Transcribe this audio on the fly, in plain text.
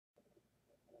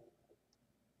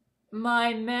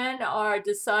My men are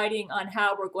deciding on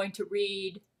how we're going to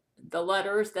read the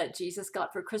letters that Jesus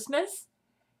got for Christmas.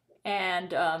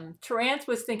 And Terrance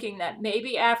was thinking that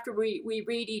maybe after we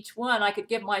read each one, I could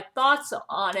give my thoughts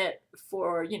on it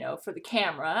for, for the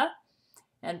camera.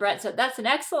 And Brent said, that's an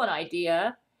excellent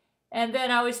idea. And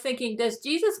then I was thinking, does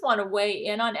Jesus want to weigh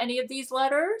in on any of these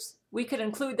letters? We could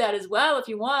include that as well if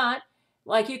you want.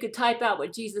 Like you could type out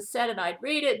what Jesus said and I'd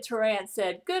read it. Terrance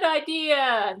said, good idea.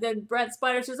 And then Brent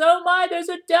Spiner says, oh my, there's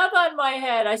a dove on my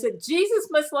head. I said, Jesus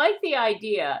must like the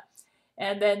idea.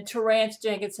 And then Terrance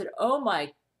Jenkins said, oh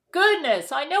my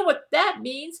goodness, I know what that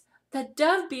means. The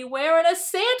dove be wearing a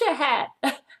Santa hat.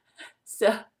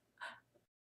 So,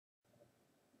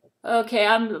 okay,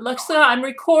 I'm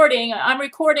recording.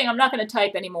 I'm not going to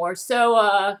type anymore.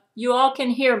 So you all can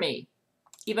hear me,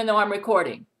 even though I'm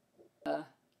recording.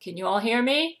 Can you all hear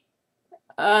me?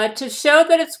 To show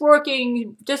that it's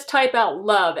working, just type out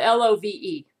love,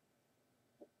 L-O-V-E.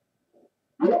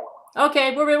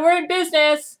 Okay, we're in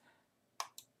business.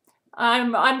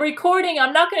 I'm recording.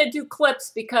 I'm not going to do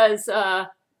clips because, well,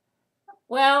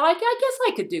 I guess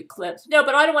I could do clips. No,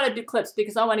 but I don't want to do clips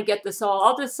because I want to get this all.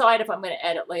 I'll decide if I'm going to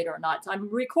edit later or not. So I'm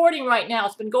recording right now.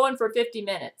 It's been going for 50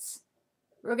 minutes.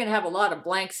 We're going to have a lot of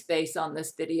blank space on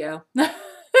this video.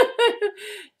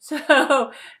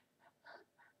 So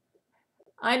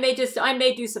I may do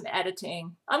some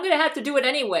editing. I'm going to have to do it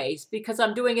anyways because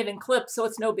I'm doing it in clips, so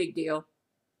it's no big deal.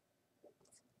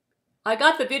 I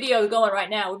got the video going right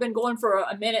now. We've been going for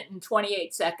a minute and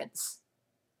 28 seconds.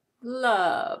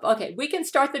 Love. Okay, we can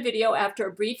start the video after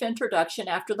a brief introduction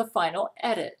after the final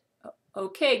edit.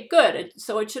 Okay, good.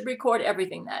 So it should record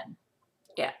everything then.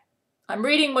 Yeah. I'm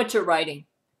reading what you're writing.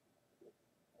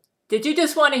 Did you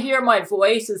just want to hear my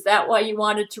voice? Is that why you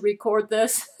wanted to record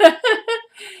this?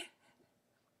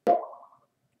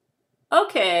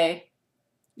 Okay.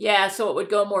 Yeah, so it would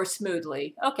go more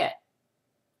smoothly. Okay.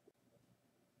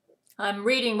 I'm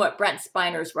reading what Brent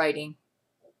Spiner's writing.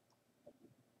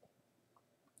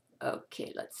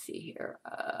 Okay, let's see here.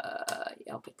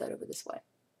 Yeah, I'll put that over this way.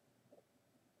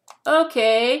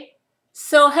 Okay.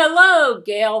 So hello,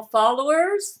 Gail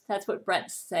followers. That's what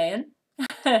Brent's saying.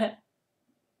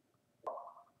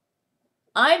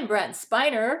 I'm Brent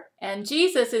Spiner, and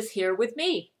Jesus is here with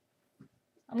me.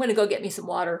 I'm going to go get me some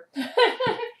water.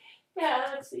 Yeah,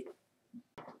 let's see.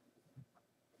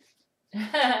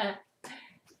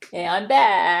 Okay, I'm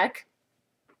back.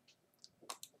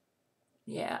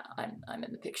 Yeah, I'm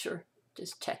in the picture,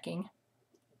 just checking.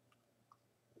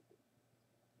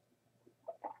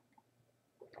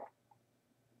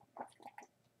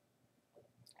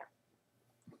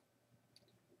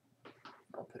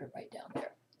 I'll put it right down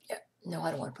there. Yeah, no,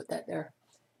 I don't want to put that there.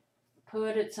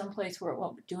 Put it someplace where it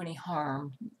won't do any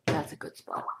harm. That's a good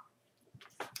spot.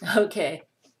 Okay.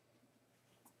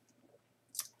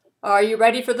 Are you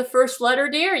ready for the first letter,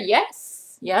 dear?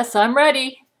 Yes. Yes, I'm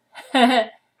ready.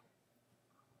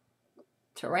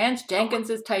 Terrance Jenkins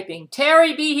is typing.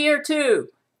 Terry, be here too.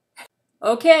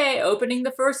 Okay, opening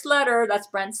the first letter. That's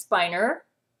Brent Spiner.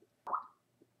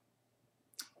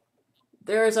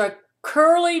 There's a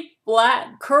curly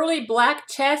black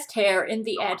chest hair in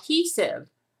the adhesive.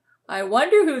 I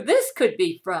wonder who this could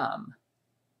be from.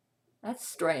 That's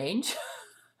strange.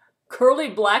 Curly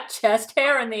black chest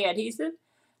hair in the adhesive.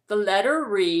 The letter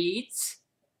reads,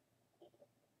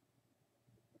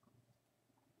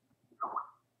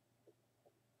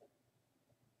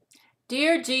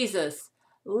 Dear Jesus,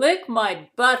 lick my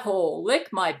butthole, lick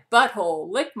my butthole,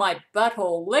 lick my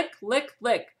butthole, lick, lick,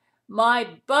 lick.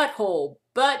 My butthole,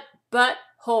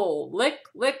 butthole, lick,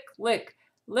 lick, lick.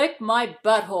 Lick my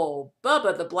butthole,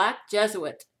 Bubba the Black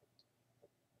Jesuit.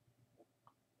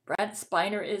 Brent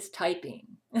Spiner is typing.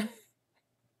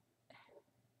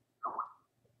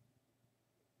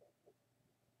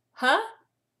 Huh?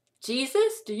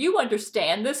 Jesus, do you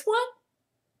understand this one?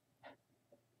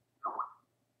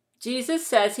 Jesus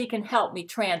says he can help me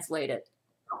translate it.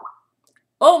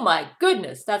 Oh my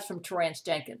goodness, that's from Terrance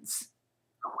Jenkins.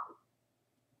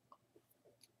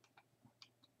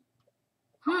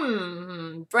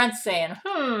 Brent's saying,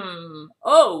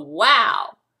 oh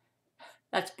wow.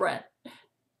 That's Brent.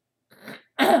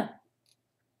 Brent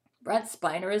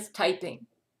Spiner is typing.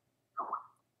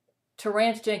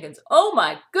 Terrance Jenkins, oh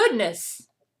my goodness.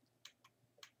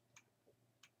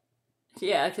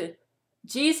 Yeah,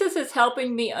 Jesus is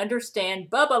helping me understand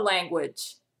Bubba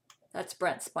language. That's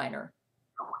Brent Spiner.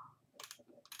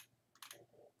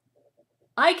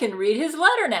 I can read his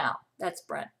letter now. That's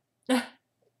Brent.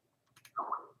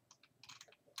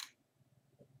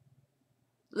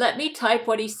 Let me type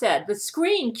what he said. The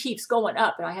screen keeps going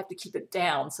up and I have to keep it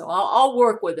down, so I'll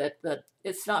work with it, but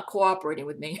it's not cooperating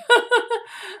with me.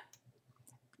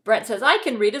 Brent says, I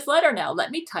can read his letter now.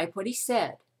 Let me type what he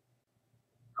said.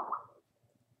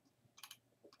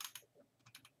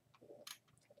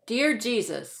 Dear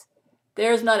Jesus,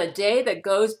 there is not a day that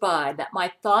goes by that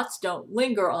my thoughts don't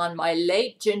linger on my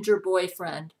late ginger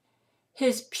boyfriend.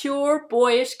 His pure,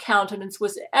 boyish countenance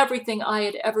was everything I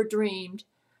had ever dreamed,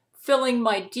 filling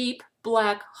my deep,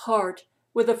 black heart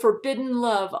with a forbidden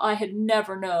love I had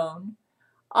never known.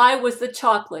 I was the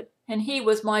chocolate, and he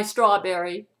was my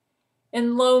strawberry.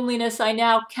 In loneliness I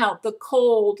now count the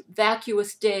cold,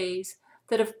 vacuous days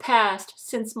that have passed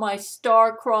since my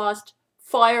star-crossed,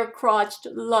 fire-crotched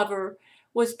lover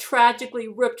was tragically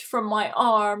ripped from my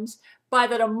arms by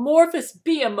that amorphous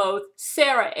behemoth,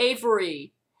 Sarah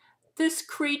Avery. This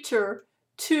creature,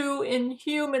 too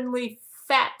inhumanly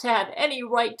fat to have any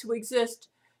right to exist,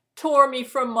 tore me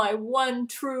from my one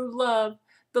true love,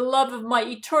 the love of my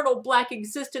eternal black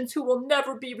existence who will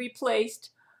never be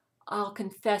replaced. I'll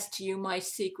confess to you my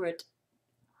secret.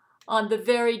 On the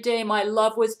very day my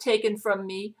love was taken from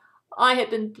me, I had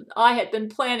been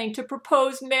planning to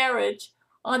propose marriage.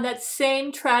 On that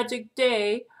same tragic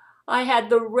day, I had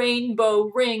the rainbow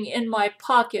ring in my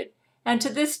pocket, and to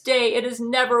this day it has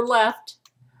never left.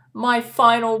 My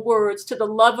final words to the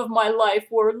love of my life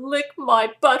were, lick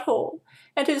my butthole,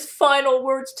 and his final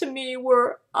words to me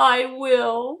were, I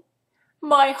will.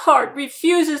 My heart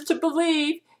refuses to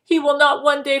believe he will not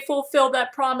one day fulfill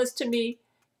that promise to me.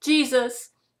 Jesus,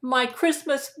 my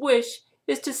Christmas wish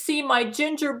is to see my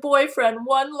ginger boyfriend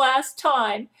one last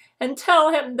time and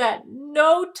tell him that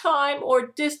no time or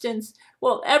distance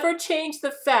will ever change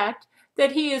the fact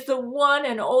that he is the one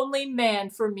and only man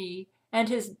for me, and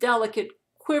his delicate,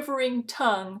 quivering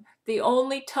tongue the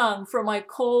only tongue for my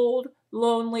cold,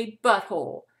 lonely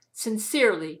butthole.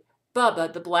 Sincerely,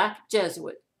 Bubba the Black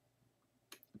Jesuit.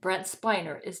 Brent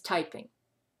Spiner is typing.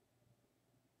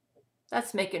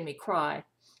 That's making me cry.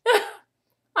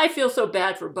 I feel so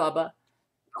bad for Bubba.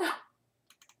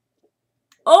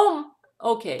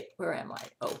 Okay, where am I?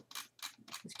 Oh,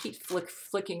 it keeps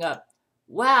flicking up.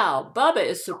 Wow, Bubba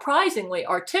is surprisingly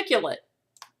articulate.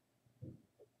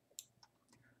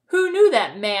 Who knew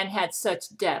that man had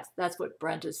such depth? That's what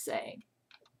Brent is saying.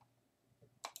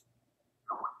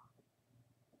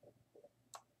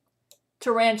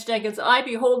 Terrance Jenkins, I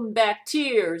be holding back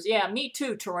tears. Yeah, me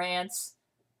too, Terrance.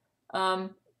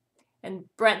 And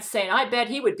Brent's saying, I bet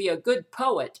he would be a good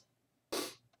poet.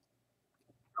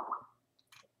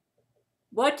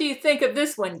 What do you think of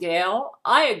this one, Gail?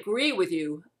 I agree with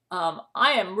you.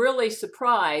 I am really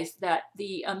surprised that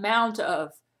the amount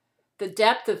of the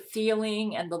depth of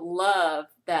feeling and the love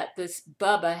that this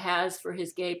Bubba has for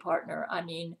his gay partner. I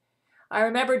mean, I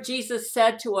remember Jesus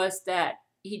said to us that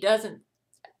he doesn't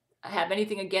have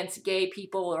anything against gay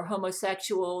people or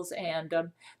homosexuals, and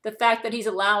the fact that he's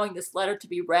allowing this letter to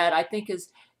be read, I think, is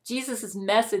Jesus's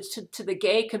message to the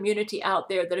gay community out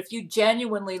there that if you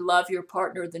genuinely love your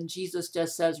partner, then Jesus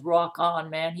just says, rock on,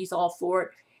 man. He's all for it,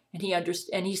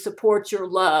 and he supports your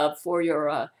love for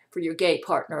your gay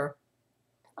partner.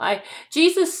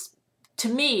 Jesus, to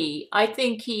me, I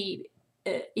think he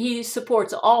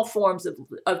supports all forms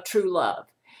of true love,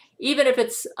 even if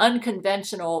it's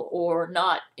unconventional or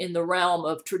not in the realm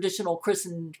of traditional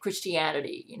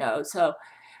Christianity, you know. So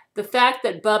the fact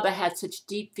that Bubba had such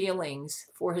deep feelings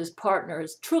for his partner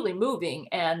is truly moving,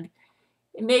 and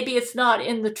maybe it's not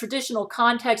in the traditional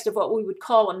context of what we would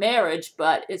call a marriage,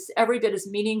 but it's every bit as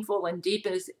meaningful and deep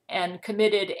and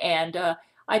committed, and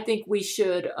I think we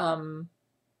should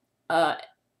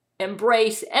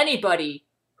embrace anybody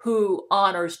who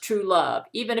honors true love,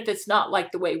 even if it's not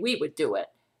like the way we would do it.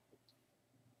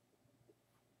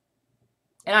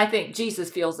 And I think Jesus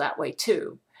feels that way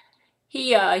too.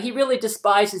 He really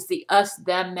despises the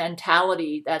us-them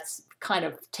mentality that's kind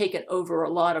of taken over a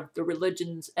lot of the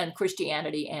religions and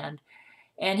Christianity,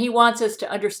 and he wants us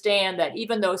to understand that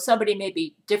even though somebody may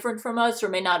be different from us or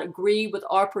may not agree with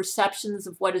our perceptions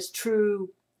of what is true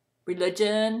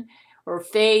religion or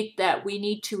faith, that we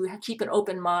need to keep an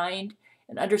open mind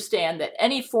and understand that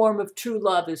any form of true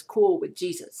love is cool with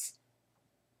Jesus.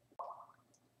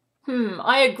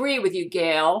 I agree with you,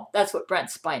 Gail. That's what Brent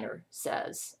Spiner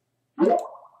says.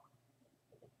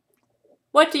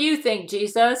 What do you think,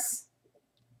 Jesus?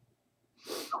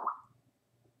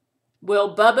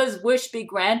 Will Bubba's wish be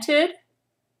granted?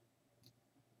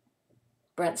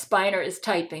 Brent Spiner is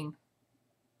typing.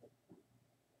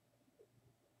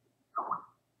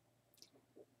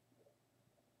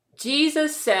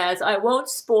 Jesus says, I won't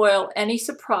spoil any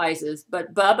surprises,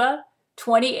 but Bubba,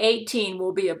 2018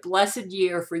 will be a blessed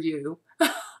year for you.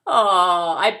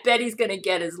 Oh, I bet he's going to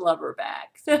get his lover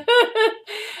back.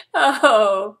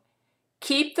 Oh,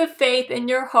 keep the faith in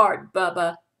your heart,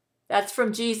 Bubba. That's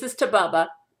from Jesus to Bubba.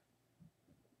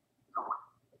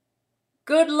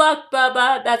 Good luck,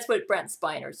 Bubba. That's what Brent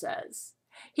Spiner says.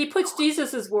 He puts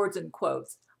Jesus's words in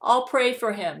quotes. I'll pray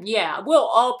for him. Yeah, we'll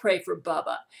all pray for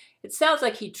Bubba. It sounds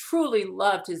like he truly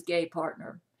loved his gay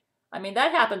partner. I mean,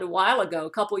 that happened a while ago,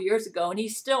 a couple years ago, and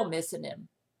he's still missing him.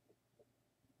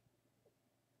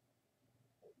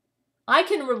 I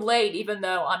can relate, even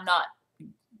though I'm not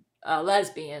a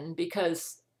lesbian,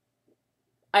 because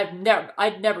I'd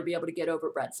never be able to get over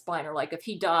Brent Spiner. Like, if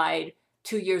he died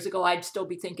 2 years ago, I'd still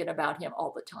be thinking about him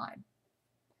all the time.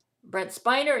 Brent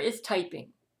Spiner is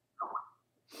typing.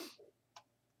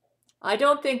 I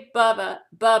don't think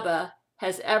Bubba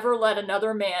has ever let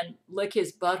another man lick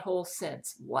his butthole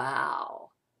since. Wow.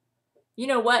 You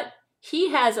know what?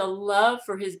 He has a love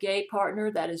for his gay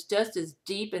partner that is just as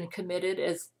deep and committed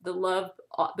as the love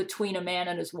between a man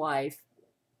and his wife.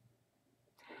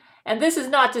 And this is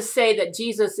not to say that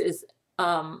Jesus is,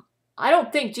 I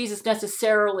don't think Jesus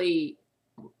necessarily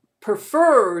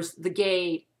prefers the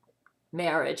gay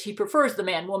marriage. He prefers the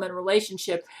man-woman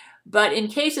relationship. But in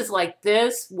cases like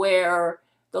this, where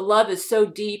the love is so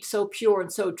deep, so pure,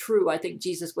 and so true, I think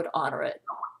Jesus would honor it.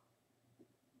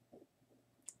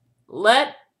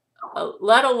 Let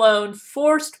alone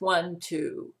forced one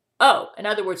to. Oh, in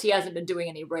other words, he hasn't been doing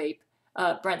any rape.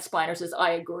 Brent Spiner says,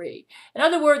 I agree. In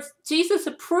other words, Jesus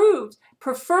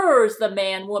prefers the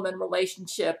man-woman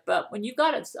relationship, but when you've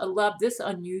got a love this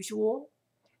unusual,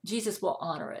 Jesus will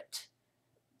honor it.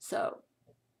 So,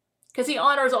 because he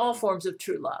honors all forms of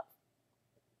true love.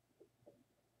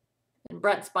 And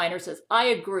Brent Spiner says, I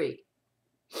agree.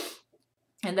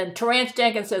 And then Terrance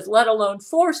Jenkins says, let alone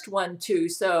forced one too.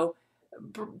 So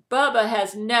Bubba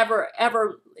has never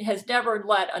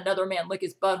let another man lick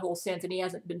his butthole since, and he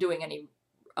hasn't been doing any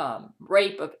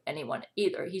rape of anyone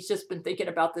either. He's just been thinking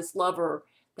about this lover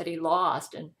that he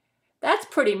lost. And that's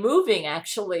pretty moving,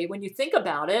 actually, when you think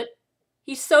about it.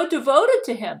 He's so devoted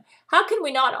to him. How can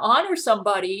we not honor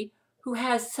somebody who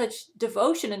has such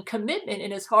devotion and commitment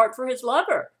in his heart for his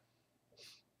lover?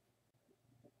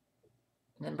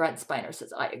 And then Brent Spiner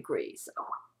says, I agree. So,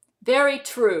 very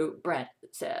true, Brent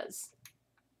says.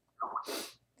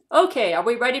 Okay, are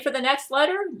we ready for the next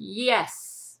letter?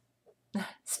 Yes.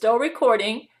 Still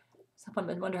recording.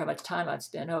 Someone wonder how much time I've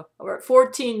spent. Oh, we're at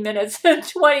 14 minutes and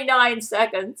 29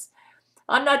 seconds.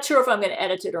 I'm not sure if I'm going to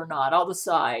edit it or not. I'll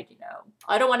decide,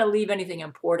 I don't want to leave anything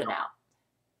important out.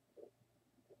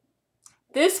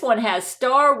 This one has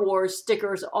Star Wars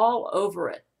stickers all over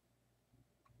it.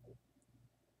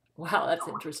 Wow, that's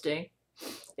interesting.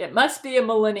 It must be a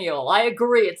millennial. I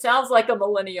agree. It sounds like a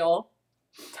millennial.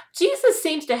 Jesus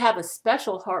seems to have a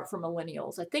special heart for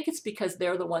millennials. I think it's because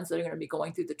they're the ones that are going to be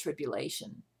going through the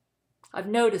tribulation. I've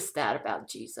noticed that about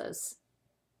Jesus.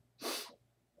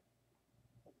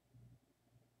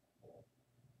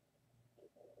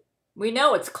 We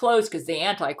know it's close because the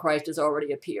Antichrist has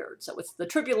already appeared. So the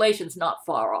tribulation's not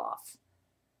far off.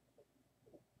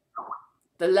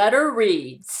 The letter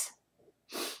reads,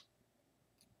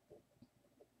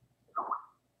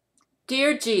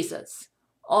 Dear Jesus,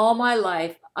 all my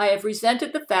life I have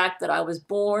resented the fact that I was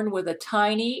born with a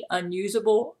tiny,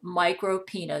 unusable micro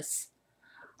penis.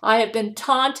 I have been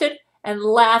taunted and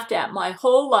laughed at my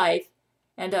whole life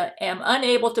and am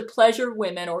unable to pleasure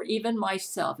women or even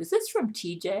myself. Is this from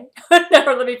TJ?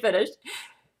 Never, let me finish.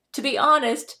 To be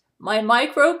honest, my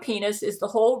micro penis is the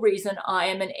whole reason I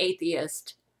am an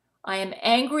atheist. I am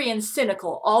angry and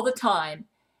cynical all the time,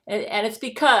 and it's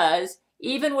because,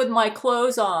 even with my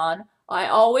clothes on, I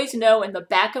always know in the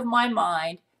back of my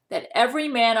mind that every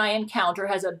man I encounter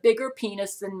has a bigger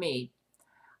penis than me.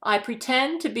 I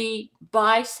pretend to be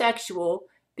bisexual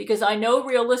because I know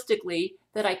realistically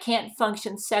that I can't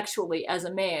function sexually as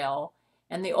a male,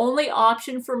 and the only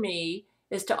option for me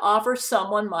is to offer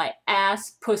someone my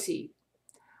ass pussy.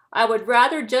 I would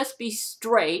rather just be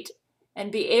straight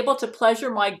and be able to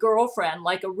pleasure my girlfriend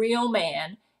like a real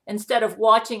man instead of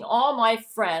watching all my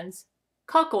friends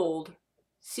cuckold,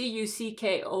 C-U-C-K-O-O-L-D,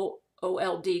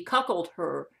 cuckold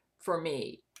her for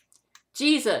me.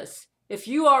 Jesus, if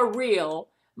you are real,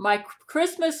 my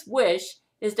Christmas wish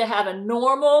is to have a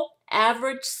normal,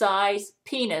 average size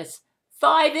penis.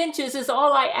 5 inches is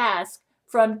all I ask.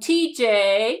 From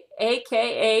TJ,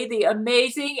 aka the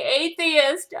Amazing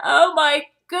Atheist. Oh my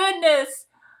goodness.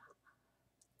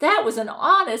 That was an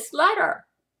honest letter.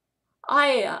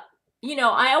 I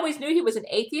always knew he was an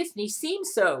atheist, and he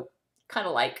seems so kind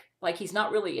of like he's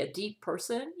not really a deep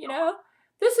person,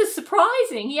 This is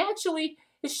surprising. He actually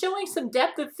is showing some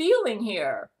depth of feeling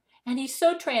here. And he's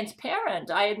so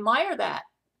transparent. I admire that.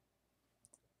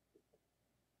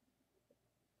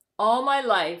 All my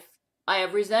life, I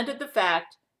have resented the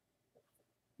fact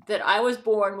that I was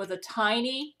born with a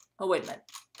tiny, oh, wait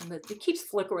a minute. It keeps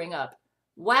flickering up.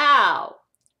 Wow.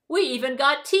 We even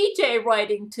got TJ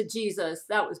writing to Jesus.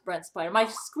 That was Brent Spider. My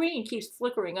screen keeps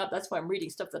flickering up. That's why I'm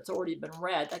reading stuff that's already been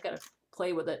read. I got to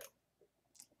play with it.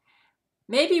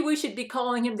 Maybe we should be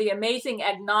calling him the Amazing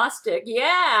Agnostic.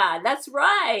 Yeah, that's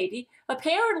right.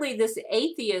 Apparently this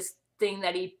atheist thing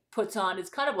that he puts on is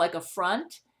kind of like a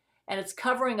front, and it's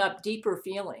covering up deeper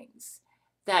feelings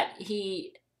that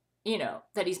he,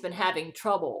 that he's been having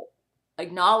trouble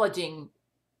acknowledging,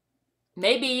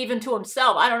 maybe even to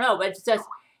himself. I don't know, but it's just,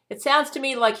 it sounds to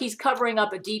me like he's covering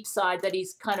up a deep side that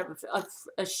he's kind of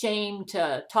ashamed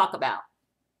to talk about.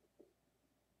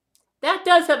 That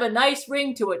does have a nice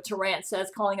ring to it, Terrance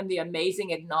says, calling him the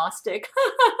Amazing Agnostic.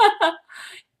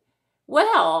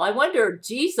 Well, I wonder,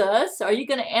 Jesus, are you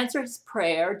going to answer his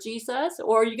prayer, Jesus?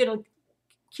 Or are you going to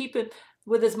keep it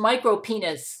with his micro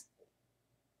penis?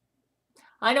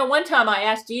 I know one time I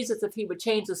asked Jesus if he would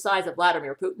change the size of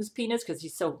Vladimir Putin's penis because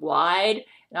he's so wide.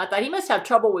 And I thought he must have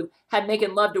trouble with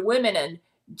making love to women. And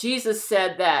Jesus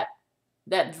said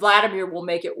that Vladimir will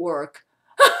make it work.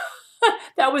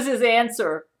 That was his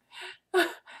answer.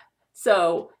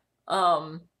 So,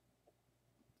 I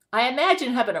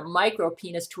imagine having a micro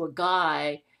penis to a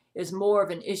guy is more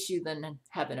of an issue than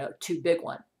having a too big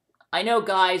one. I know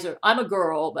guys are, I'm a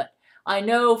girl, but I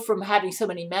know from having so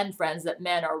many men friends that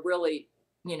men are really,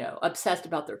 obsessed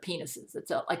about their penises.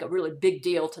 It's like a really big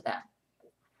deal to them.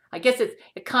 I guess it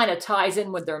kind of ties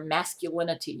in with their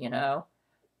masculinity,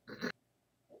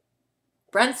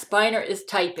 Brent Spiner is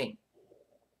typing.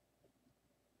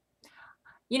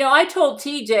 I told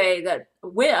TJ that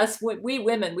we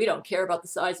women, we don't care about the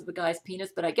size of a guy's penis,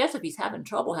 but I guess if he's having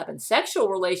trouble having sexual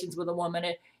relations with a woman,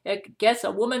 I guess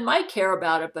a woman might care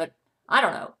about it, but I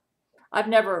don't know.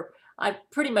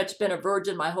 I've pretty much been a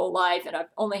virgin my whole life, and I've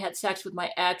only had sex with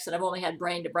my ex, and I've only had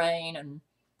brain to brain, and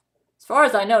as far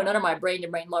as I know, none of my brain to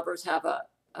brain lovers have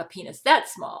a penis that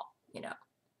small,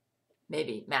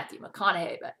 Maybe Matthew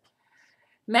McConaughey, but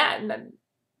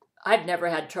I've never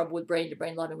had trouble with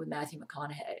brain-to-brain loving with Matthew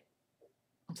McConaughey.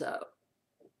 So,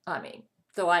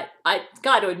 I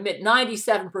got to admit,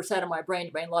 97% of my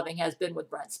brain-to-brain loving has been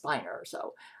with Brent Spiner.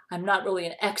 So, I'm not really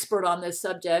an expert on this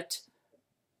subject.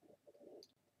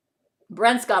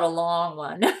 Brent's got a long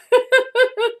one.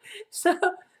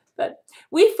 But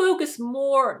we focus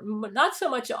more, not so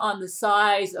much on the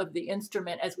size of the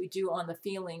instrument as we do on the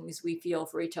feelings we feel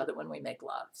for each other when we make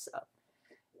love. So,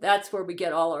 that's where we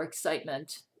get all our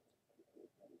excitement.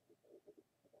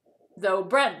 Though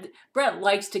Brent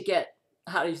likes to get,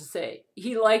 how do you say,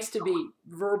 he likes to be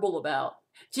verbal about.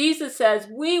 Jesus says,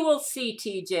 we will see,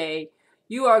 TJ,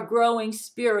 you are growing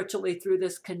spiritually through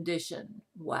this condition.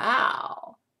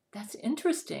 Wow, that's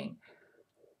interesting.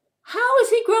 How is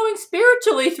he growing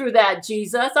spiritually through that,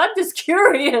 Jesus? I'm just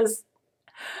curious.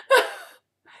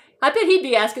 I bet he'd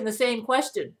be asking the same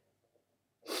question.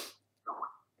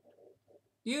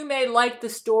 You may like the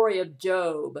story of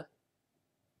Job.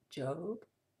 Job?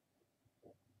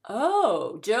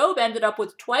 Oh, Job ended up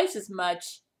with twice as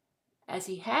much as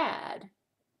he had.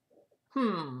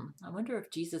 I wonder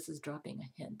if Jesus is dropping a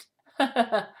hint.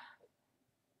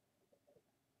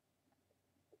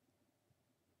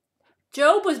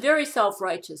 Job was very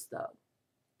self-righteous, though.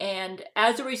 And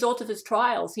as a result of his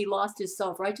trials, he lost his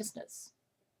self-righteousness.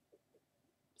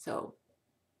 So,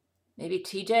 maybe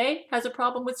TJ has a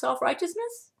problem with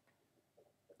self-righteousness?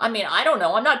 I don't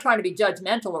know. I'm not trying to be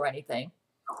judgmental or anything.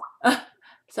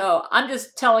 So I'm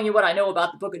just telling you what I know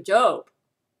about the book of Job.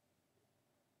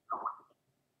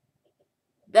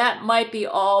 That might be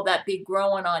all that be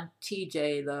growing on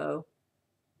TJ, though.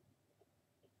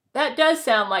 That does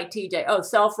sound like TJ. Oh,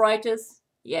 self-righteous?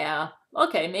 Yeah.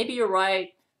 Okay, maybe you're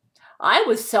right. I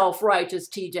was self-righteous,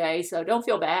 TJ, so don't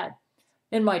feel bad.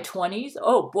 In my 20s,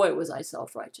 oh boy, was I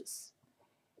self-righteous.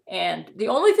 And the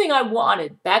only thing I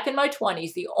wanted back in my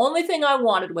 20s, the only thing I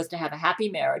wanted was to have a happy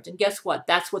marriage. And guess what?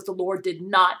 That's what the Lord did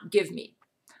not give me.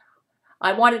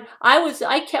 I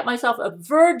kept myself a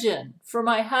virgin for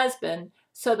my husband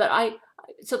so that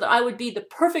I would be the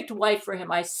perfect wife for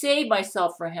him. I saved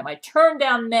myself for him. I turned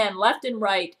down men left and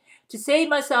right to save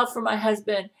myself for my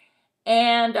husband.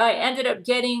 And I ended up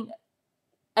getting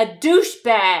a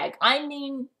douchebag.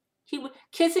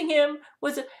 Kissing him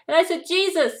was, and I said,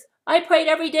 Jesus, I prayed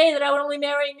every day that I would only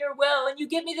marry in your will, and you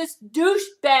give me this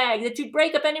douchebag that you'd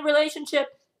break up any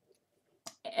relationship.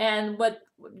 And what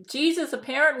Jesus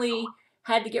apparently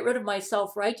had to get rid of my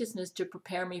self-righteousness to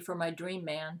prepare me for my dream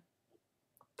man.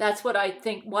 That's what I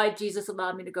think, why Jesus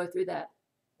allowed me to go through that.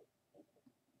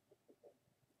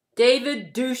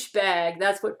 David douchebag,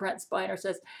 that's what Brent Spiner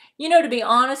says. You know, to be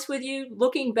honest with you,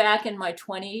 looking back in my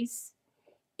 20s,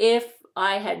 if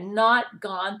I had not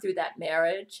gone through that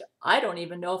marriage, I don't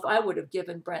even know if I would have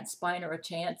given Brent Spiner a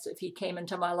chance if he came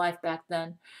into my life back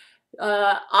then.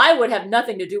 I would have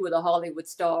nothing to do with a Hollywood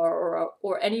star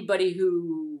or anybody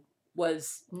who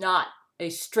was not a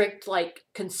strict, like,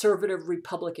 conservative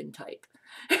Republican type.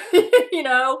 You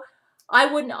know, I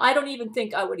don't even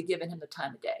think I would have given him the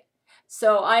time of day.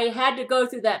 So I had to go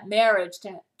through that marriage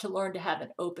to learn to have an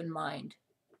open mind.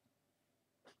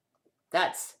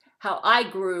 That's how I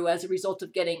grew as a result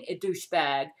of getting a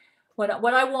douchebag.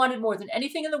 What I wanted more than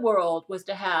anything in the world was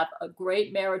to have a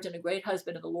great marriage and a great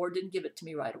husband, and the Lord didn't give it to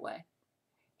me right away.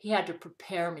 He had to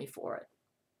prepare me for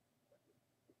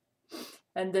it.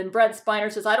 And then Brent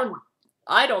Spiner says,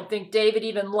 I don't think David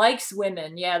even likes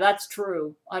women. Yeah, that's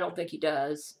true. I don't think he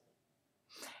does.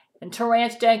 And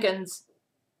Terrance Jenkins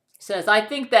says, I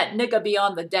think that nigga be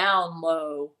on the down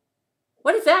low.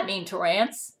 What does that mean,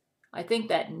 Terrance? I think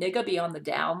that nigga be on the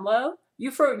down low?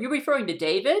 You referring to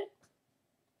David?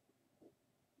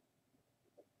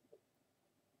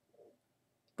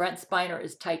 Brent Spiner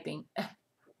is typing.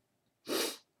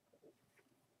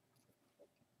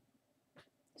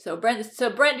 So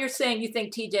Brent, you're saying you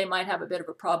think TJ might have a bit of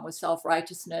a problem with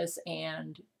self-righteousness,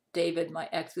 and David, my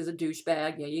ex, is a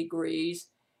douchebag. Yeah, he agrees.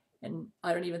 And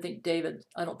I don't think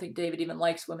David even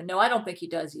likes women. No, I don't think he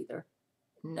does either.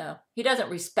 No, he doesn't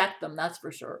respect them, that's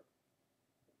for sure.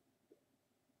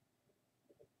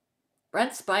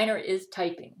 Brent Spiner is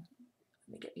typing.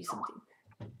 Let me get you something.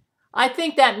 I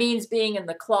think that means being in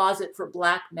the closet for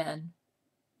black men.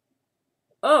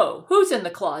 Oh, who's in the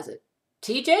closet?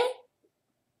 TJ?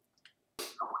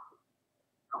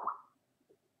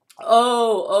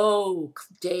 Oh,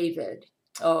 David.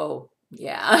 Oh,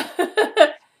 yeah.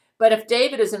 But if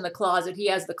David is in the closet, he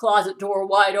has the closet door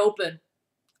wide open.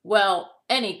 Well,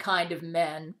 any kind of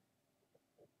men.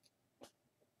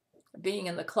 Being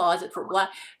in the closet for black.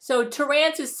 So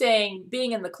Terrance is saying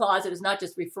being in the closet is not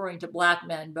just referring to black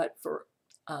men, but for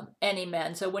any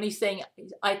men. So when he's saying,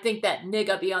 I think that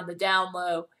nigga be on the down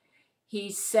low,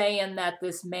 he's saying that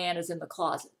this man is in the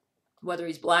closet, whether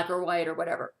he's black or white or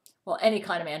whatever. Well, any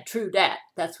kind of man. True that.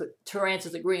 That's what Terrance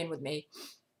is agreeing with me.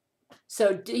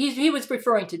 So he was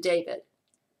referring to David.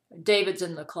 David's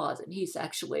in the closet. He's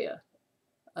actually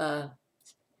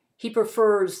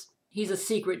he's a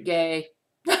secret gay.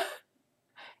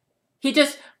 He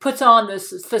just puts on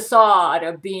this facade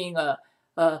of being a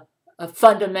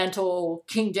fundamental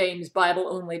King James Bible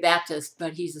only Baptist,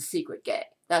 but he's a secret gay.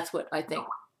 That's what I think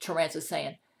Terrance is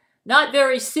saying. Not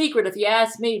very secret, if you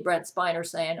ask me. Brent Spiner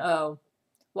saying, "Oh,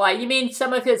 why? You mean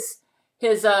some of his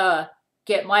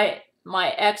get my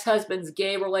ex-husband's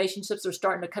gay relationships are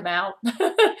starting to come out?"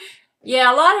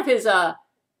 Yeah, a lot of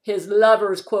his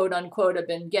lovers, quote unquote, have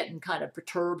been getting kind of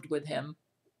perturbed with him.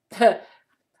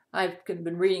 I've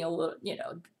been reading a little,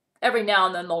 every now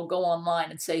and then they'll go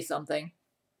online and say something.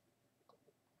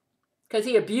 Because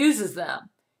he abuses them.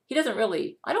 He doesn't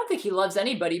really, I don't think he loves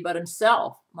anybody but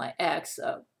himself, my ex.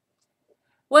 So.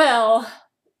 Well,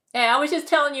 yeah, I was just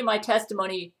telling you my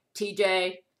testimony,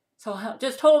 TJ. So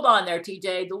just hold on there,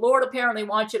 TJ. The Lord apparently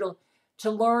wants you to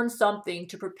learn something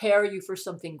to prepare you for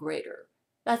something greater.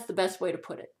 That's the best way to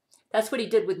put it. That's what he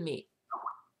did with me.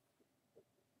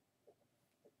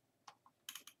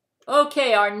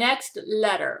 Okay, our next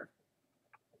letter.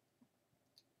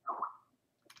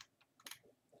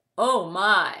 Oh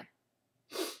my.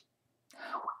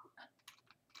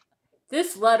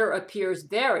 This letter appears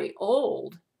very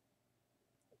old.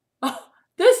 Oh,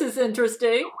 this is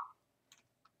interesting.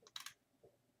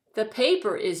 The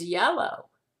paper is yellow.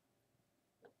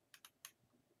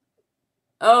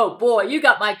 Oh boy, you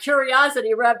got my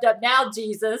curiosity revved up now,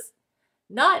 Jesus.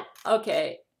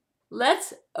 Okay,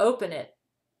 let's open it.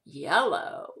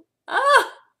 Yellow.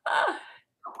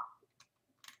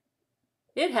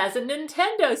 It has a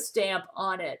Nintendo stamp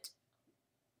on it.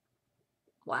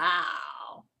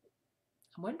 Wow.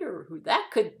 I wonder who that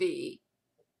could be.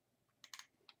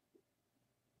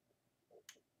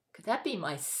 Could that be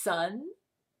my son?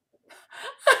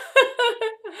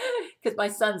 Because my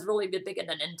son's really big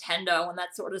into Nintendo and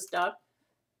that sort of stuff.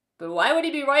 But why would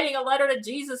he be writing a letter to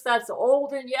Jesus that's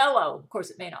old and yellow? Of course,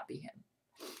 it may not be him.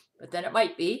 But then it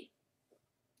might be.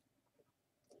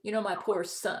 My poor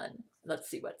son. Let's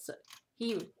see what it said.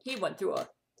 He went through a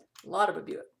lot of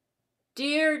abuse.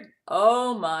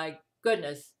 Oh my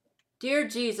goodness. Dear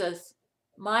Jesus,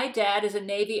 my dad is a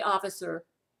Navy officer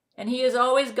and he is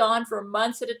always gone for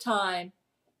months at a time.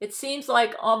 It seems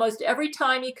like almost every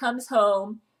time he comes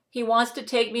home, he wants to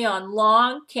take me on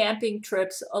long camping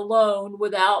trips alone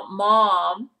without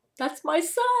Mom. That's my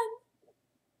son.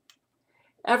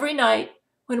 Every night,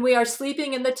 when we are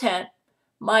sleeping in the tent,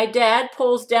 my dad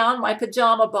pulls down my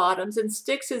pajama bottoms and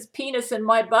sticks his penis in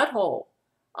my butthole.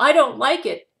 I don't like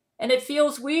it, and it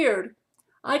feels weird.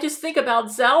 I just think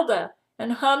about Zelda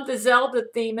and hum the Zelda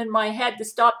theme in my head to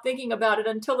stop thinking about it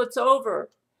until it's over.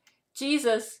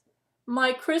 Jesus,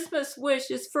 my Christmas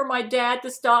wish is for my dad to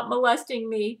stop molesting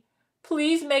me.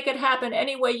 Please make it happen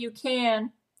any way you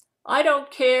can. I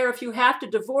don't care if you have to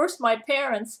divorce my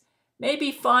parents.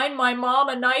 Maybe find my mom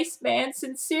a nice man.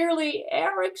 Sincerely,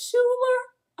 Eric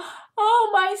Schuler. Oh,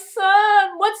 my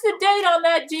son. What's the date on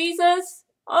that, Jesus?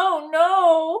 Oh,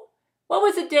 no. What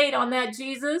was the date on that,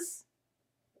 Jesus?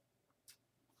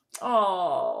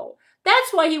 Oh,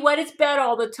 that's why he wet his bed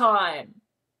all the time.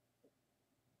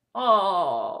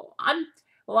 Oh,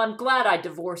 I'm glad I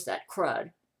divorced that crud.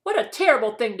 What a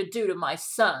terrible thing to do to my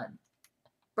son.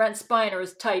 Brent Spiner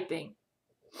is typing.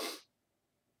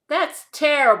 That's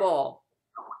terrible.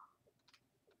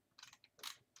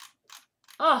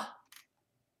 Oh,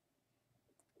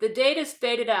 the date is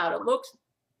faded out.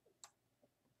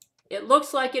 It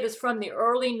looks like it is from the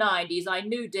early 90s. I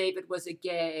knew David was a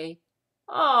gay.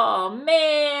 Oh,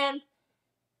 man.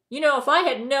 You know, if I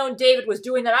had known David was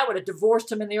doing that, I would have divorced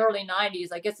him in the early 90s.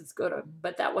 I guess it's good,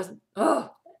 but that wasn't.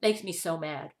 Oh, it makes me so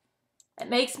mad. It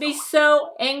makes me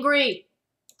so angry.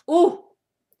 Ooh.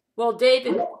 Well,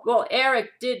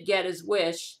 Eric did get his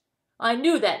wish. I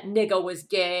knew that nigga was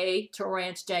gay,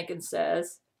 Terrance Jenkins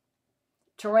says.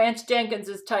 Terrance Jenkins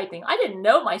is typing. I didn't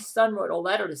know my son wrote a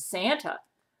letter to Santa.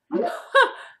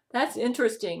 That's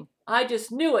interesting. I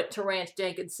just knew it, Terrance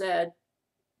Jenkins said.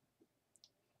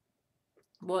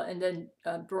 Well, and then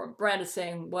Brent is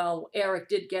saying, well, Eric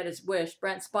did get his wish.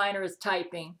 Brent Spiner is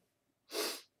typing.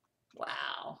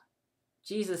 Wow.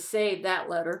 Jesus saved that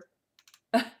letter.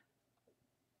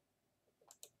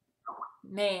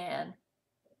 Man.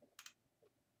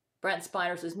 Brent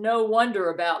Spiner says, no wonder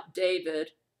about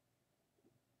David.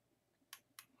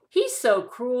 He's so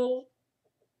cruel.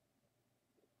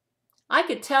 I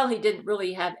could tell he didn't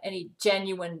really have any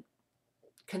genuine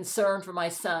concern for my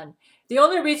son. The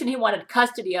only reason he wanted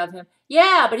custody of him,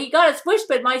 yeah, but he got his wish,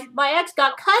 but my ex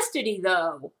got custody,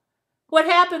 though. What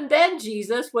happened then,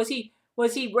 Jesus? Was he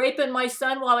raping my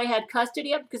son while I had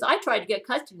custody of him? Because I tried to get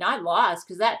custody and I lost,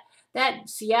 because that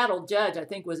Seattle judge, I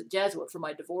think, was a Jesuit for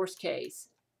my divorce case.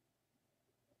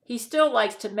 He still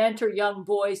likes to mentor young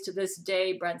boys to this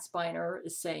day, Brent Spiner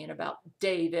is saying about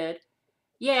David.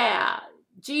 Yeah,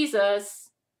 Jesus,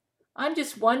 I'm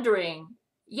just wondering.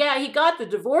 Yeah, he got the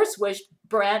divorce wish,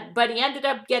 Brent, but he ended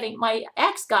up getting, my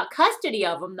ex got custody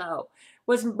of him, though.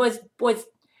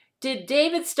 Did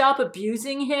David stop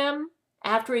abusing him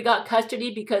after he got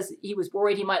custody because he was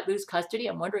worried he might lose custody?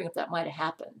 I'm wondering if that might have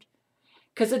happened.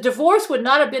 Because a divorce would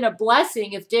not have been a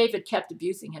blessing if David kept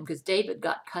abusing him, because David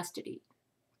got custody.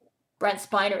 Brent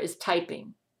Spiner is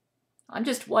typing. I'm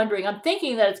just wondering. I'm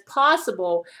thinking that it's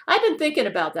possible. I've been thinking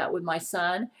about that with my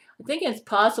son. I'm thinking it's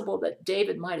possible that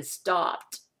David might have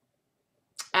stopped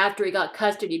after he got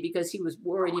custody because he was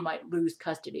worried he might lose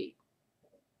custody.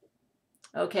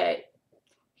 Okay.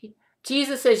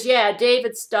 Jesus says, yeah,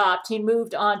 David stopped. He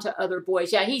moved on to other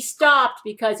boys. Yeah, he stopped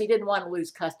because he didn't want to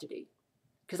lose custody.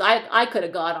 Because I could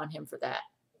have got on him for that.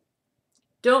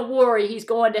 Don't worry, he's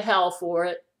going to hell for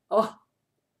it. Oh.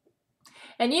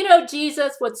 And you know,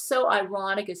 Jesus, what's so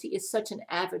ironic is he is such an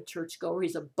avid churchgoer.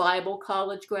 He's a Bible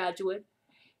college graduate.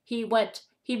 He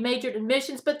majored in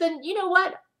missions, but then you know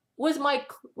what? Was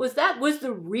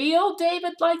the real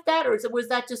David like that, or was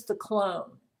that just the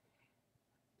clone?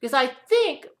 Because I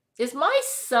think, is my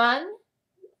son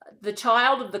the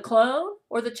child of the clone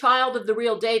or the child of the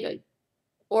real David?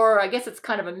 Or I guess it's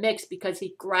kind of a mix because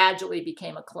he gradually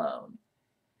became a clone.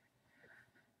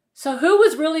 So who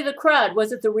was really the crud?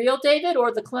 Was it the real David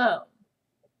or the clone?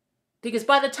 Because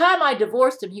by the time I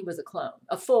divorced him, he was a clone,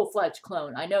 a full-fledged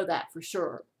clone. I know that for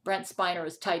sure. Brent Spiner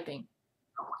is typing.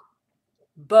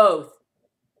 Both.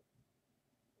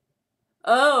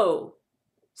 Oh,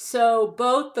 so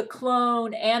both the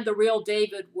clone and the real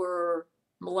David were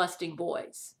molesting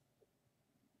boys.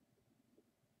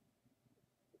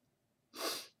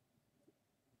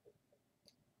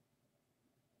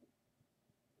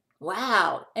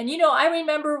 Wow. And you know, I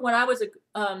remember when I was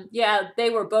they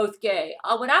were both gay.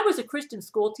 When I was a Christian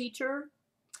school teacher,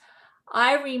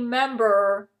 I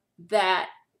remember that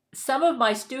some of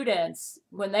my students,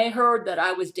 when they heard that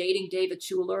I was dating David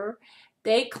Schuler,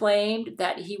 They claimed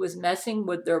that he was messing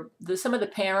with some of the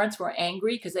parents were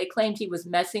angry because they claimed he was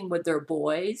messing with their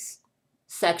boys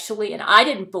sexually, and I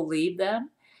didn't believe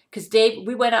them because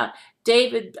we went out.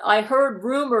 David, I heard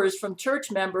rumors from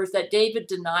church members that David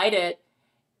denied it,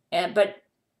 but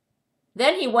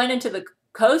then he went into the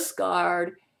Coast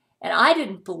Guard, and I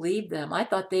didn't believe them. I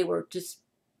thought they were just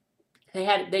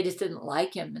they just didn't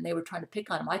like him and they were trying to pick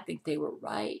on him. I think they were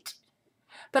right.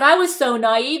 But I was so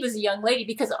naive as a young lady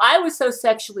because I was so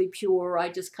sexually pure, I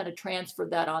just kind of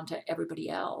transferred that onto everybody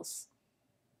else.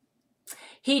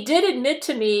 He did admit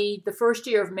to me the first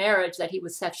year of marriage that he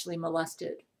was sexually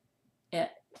molested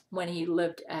when he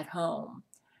lived at home.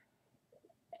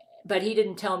 But he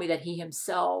didn't tell me that he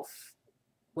himself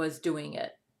was doing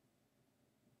it.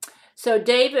 So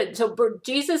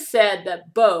Jesus said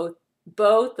that both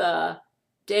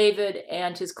David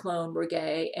and his clone were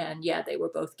gay, and yeah, they were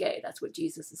both gay. That's what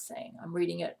Jesus is saying. I'm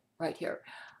reading it right here.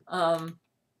 I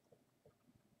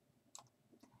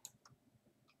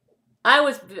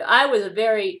was a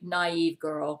very naive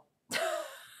girl.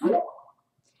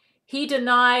 He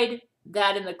denied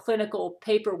that in the clinical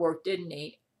paperwork, didn't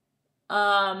he?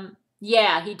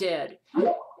 Yeah, he did.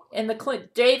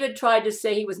 David tried to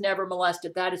say he was never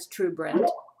molested. That is true, Brent.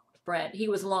 He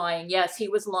was lying. Yes, he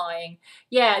was lying.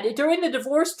 Yeah, during the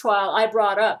divorce trial, I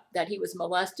brought up that he was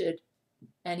molested,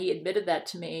 and he admitted that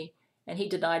to me, and he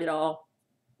denied it all.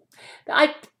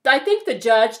 I think the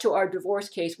judge to our divorce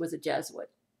case was a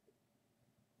Jesuit,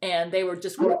 and they were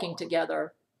just working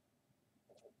together.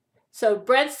 So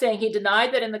Brent's saying he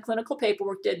denied that in the clinical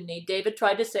paperwork, didn't he? David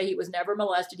tried to say he was never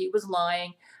molested. He was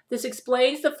lying. This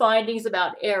explains the findings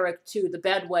about Eric to the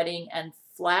bedwetting and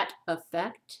flat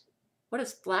effect. What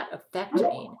does flat effect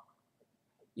mean?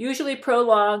 Usually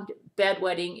prolonged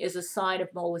bedwetting is a sign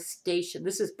of molestation.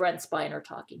 This is Brent Spiner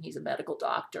talking. He's a medical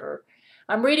doctor.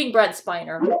 I'm reading Brent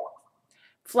Spiner.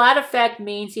 Flat effect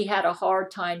means he had a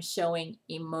hard time showing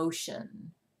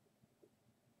emotion.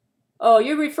 Oh,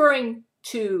 you're referring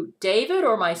to David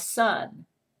or my son?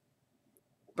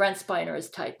 Brent Spiner is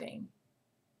typing.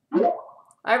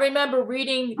 I remember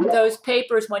reading those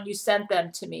papers when you sent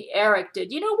them to me. Eric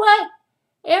did. You know what?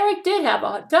 Eric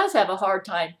does have a hard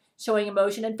time showing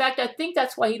emotion. In fact, I think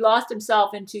that's why he lost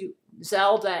himself into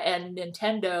Zelda and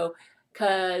Nintendo,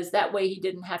 because that way he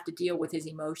didn't have to deal with his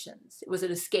emotions. It was an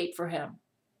escape for him.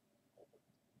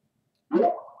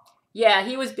 Yeah,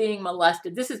 he was being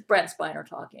molested. This is Brent Spiner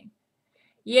talking.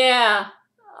 Yeah.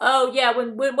 Oh, yeah.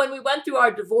 When we went through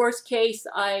our divorce case,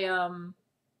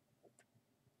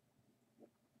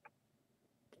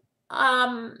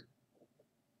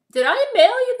 did I mail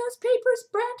you those papers,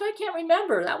 Brent? I can't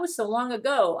remember. That was so long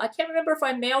ago. I can't remember if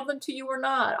I mailed them to you or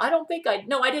not. I don't think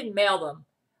no, I didn't mail them.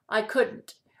 I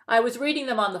couldn't. I was reading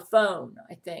them on the phone,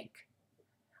 I think.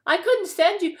 I couldn't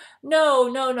send you. No.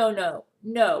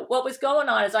 What was going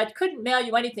on is I couldn't mail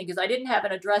you anything because I didn't have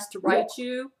an address to write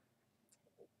you.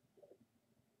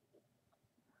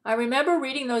 I remember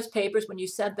reading those papers when you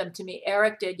sent them to me.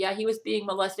 Eric did. Yeah, he was being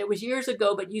molested. It was years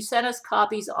ago, but you sent us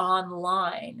copies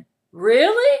online.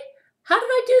 Really? How did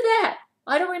I do that?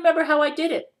 I don't remember how I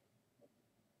did it.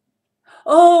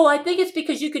 Oh, I think it's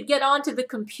because you could get onto the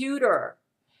computer.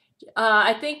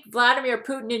 I think Vladimir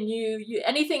Putin and you,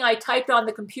 anything I typed on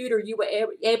the computer, you were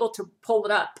able to pull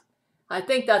it up. I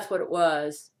think that's what it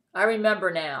was. I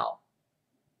remember now.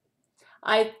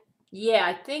 Yeah,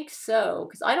 I think so,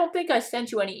 because I don't think I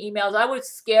sent you any emails. I was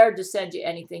scared to send you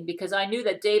anything because I knew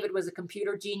that David was a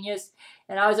computer genius,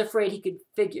 and I was afraid he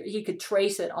could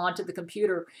trace it onto the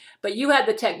computer. But you had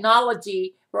the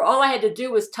technology where all I had to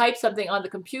do was type something on the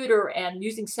computer, and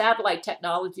using satellite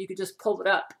technology, you could just pull it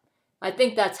up. I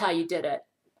think that's how you did it.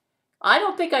 I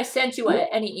don't think I sent you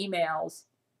any emails.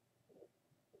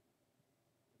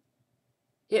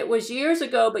 It was years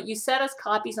ago, but you sent us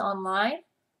copies online.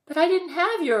 But I didn't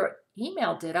have your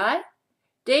email, did I?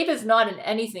 David's not an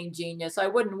anything genius. I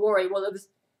wouldn't worry. Well,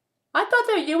 I thought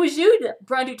that it was you,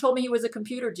 Brent, who told me he was a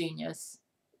computer genius.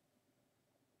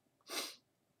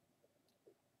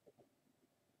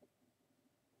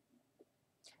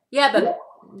 Yeah, but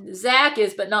Zach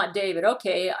is, but not David.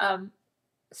 Okay.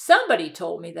 Somebody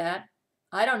told me that.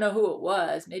 I don't know who it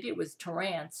was. Maybe it was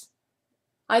Terrance.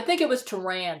 I think it was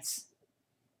Terrance.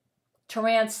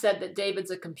 Terrance said that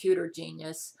David's a computer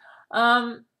genius.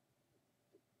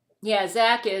 Yeah,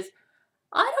 Zach is.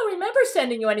 I don't remember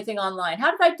sending you anything online.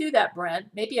 How did I do that, Brent?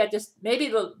 Maybe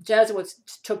the Jesuits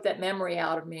took that memory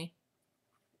out of me.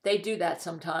 They do that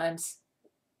sometimes.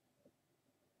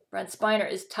 Brent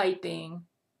Spiner is typing.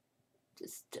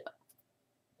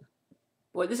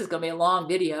 Boy, this is going to be a long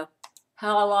video.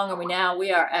 How long are we now?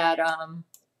 We are at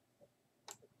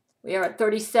We are at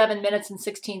 37 minutes and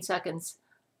 16 seconds.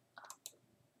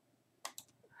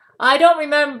 I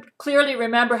don't clearly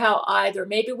remember how either.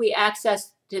 Maybe we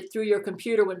accessed it through your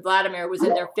computer when Vladimir was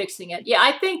in there fixing it. Yeah,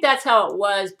 I think that's how it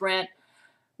was, Brent.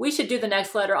 We should do the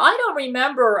next letter. I don't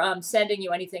remember sending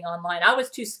you anything online. I was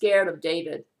too scared of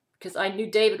David because I knew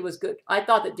David was good. I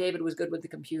thought that David was good with the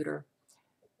computer.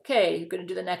 Okay, you're going to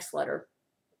do the next letter.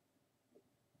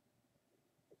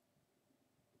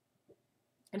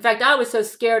 In fact, I was so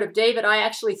scared of David, I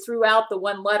actually threw out the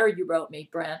one letter you wrote me,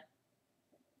 Brent,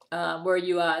 where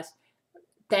you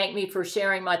thanked me for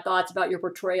sharing my thoughts about your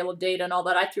portrayal of Data and all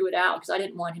that. I threw it out because I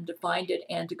didn't want him to find it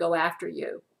and to go after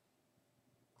you.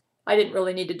 I didn't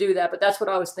really need to do that, but that's what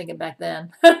I was thinking back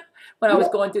then when I was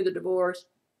going through the divorce.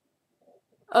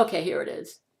 Okay, here it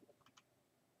is.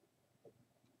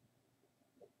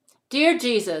 Dear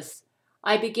Jesus,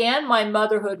 I began my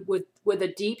motherhood with a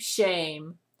deep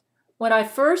shame. When I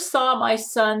first saw my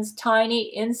son's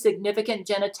tiny, insignificant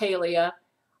genitalia,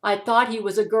 I thought he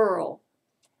was a girl.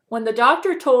 When the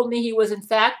doctor told me he was in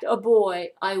fact a boy,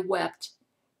 I wept.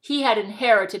 He had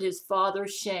inherited his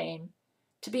father's shame.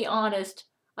 To be honest,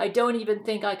 I don't even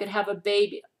think I could have a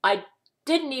baby. I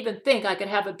didn't even think I could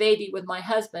have a baby with my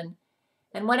husband.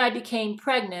 And when I became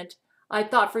pregnant, I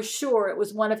thought for sure it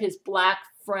was one of his black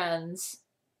friends.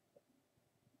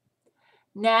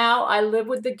 Now I live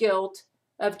with the guilt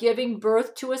of giving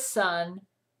birth to a son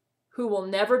who will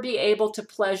never be able to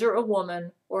pleasure a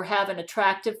woman or have an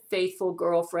attractive, faithful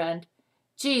girlfriend.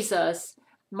 Jesus,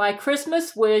 my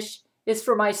Christmas wish is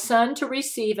for my son to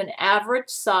receive an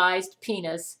average-sized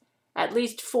penis, at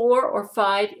least 4 or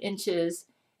 5 inches.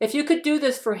 If you could do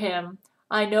this for him,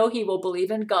 I know he will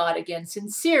believe in God again.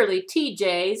 Sincerely,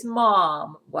 TJ's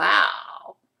mom.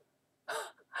 Wow.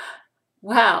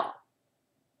 Wow.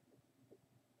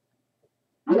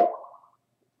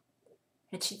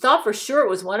 And she thought for sure it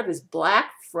was one of his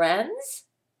black friends?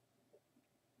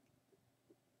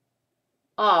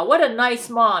 Oh, what a nice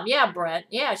mom. Yeah, Brent.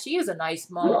 Yeah, she is a nice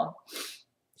mom.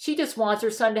 She just wants her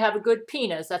son to have a good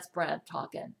penis. That's Brent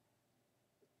talking.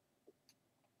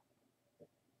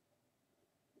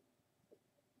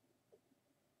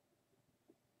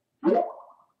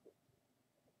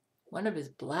 One of his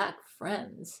black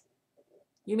friends.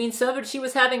 You mean she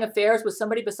was having affairs with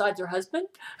somebody besides her husband?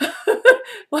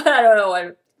 Well, I don't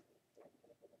know.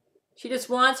 She just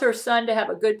wants her son to have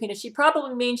a good penis. She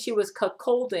probably means she was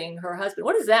cuckolding her husband.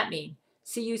 What does that mean?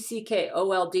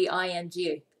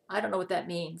 C-U-C-K-O-L-D-I-N-G. I don't know what that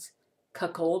means.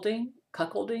 Cuckolding?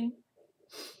 Cuckolding?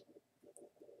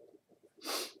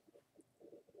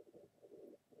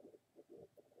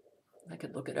 I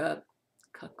could look it up.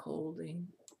 Cuckolding.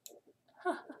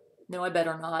 Huh. No, I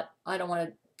better not. I don't want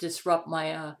to disrupt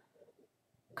my I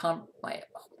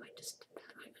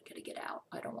gotta get out.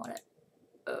 I don't want it.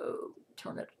 Oh,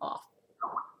 turn it off.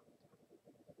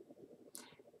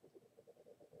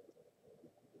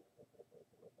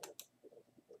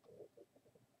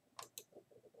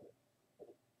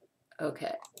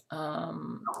 Okay.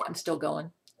 I'm still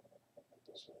going.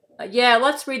 Yeah,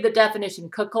 let's read the definition.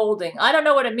 Cuckolding. I don't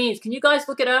know what it means. Can you guys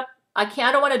look it up? I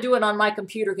don't want to do it on my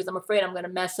computer because I'm afraid I'm going to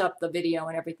mess up the video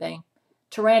and everything.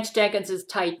 Terrance Jenkins is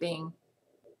typing.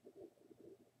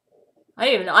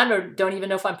 I don't even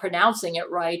know if I'm pronouncing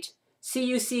it right.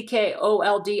 C-U-C-K-O-L-D-I-N-G.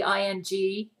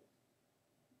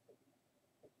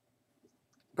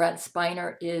 Brent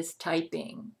Spiner is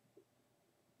typing.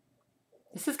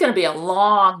 This is going to be a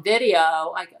long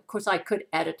video. Of course, I could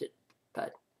edit it,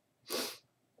 but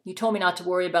you told me not to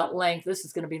worry about length. This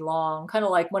is going to be long, kind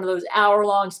of like one of those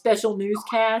hour-long special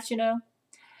newscasts, you know?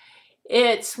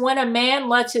 It's when a man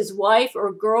lets his wife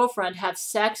or girlfriend have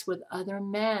sex with other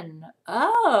men.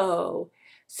 Oh,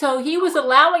 so he was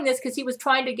allowing this because he was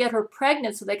trying to get her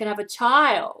pregnant so they could have a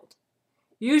child,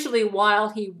 usually while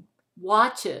he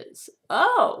watches.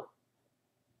 Oh,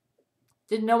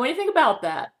 didn't know anything about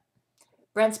that.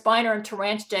 Brent Spiner and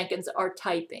Terrance Jenkins are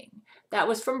typing. That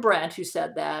was from Brent who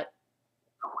said that.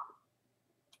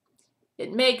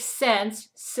 It makes sense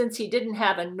since he didn't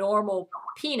have a normal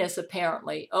penis,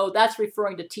 apparently. Oh, that's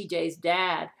referring to TJ's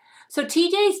dad. So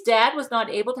TJ's dad was not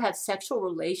able to have sexual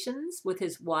relations with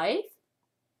his wife?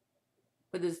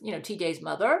 With his, TJ's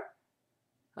mother?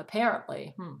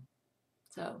 Apparently.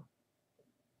 So.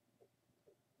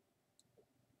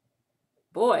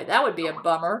 Boy, that would be a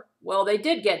bummer. Well, they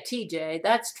did get TJ.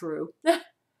 That's true.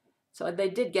 So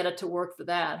they did get it to work for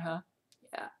that, huh?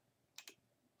 Yeah.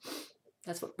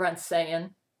 That's what Brent's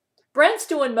saying. Brent's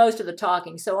doing most of the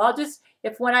talking, so I'll just,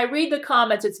 when I read the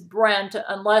comments, it's Brent,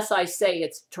 unless I say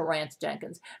it's Terrance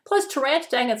Jenkins. Plus, Terrance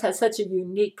Jenkins has such a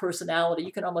unique personality.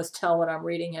 You can almost tell when I'm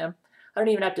reading him. I don't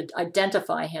even have to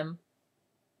identify him.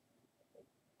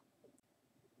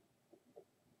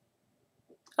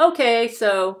 Okay,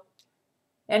 so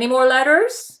any more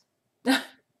letters?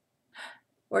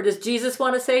 Or does Jesus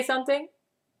want to say something?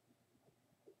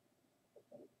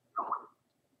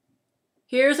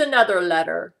 Here's another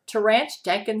letter. Terrance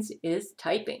Jenkins is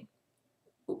typing.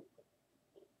 Ooh.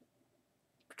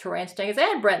 Terrance Jenkins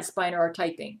and Brent Spiner are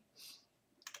typing.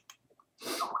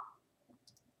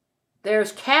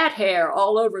 There's cat hair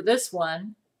all over this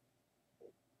one.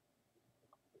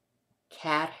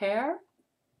 Cat hair?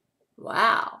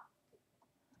 Wow.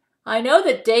 I know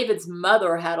that David's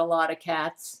mother had a lot of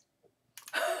cats.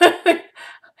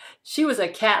 She was a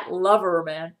cat lover,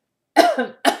 man.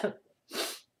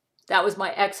 That was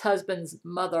my ex-husband's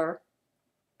mother.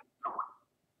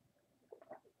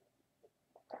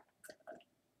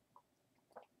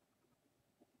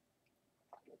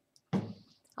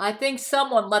 I think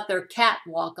someone let their cat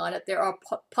walk on it. There are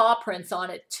paw prints on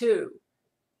it too.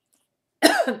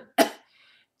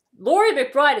 Lori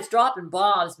McBride is dropping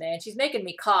bombs, man. She's making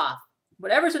me cough.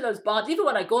 Whatever's in those bombs, even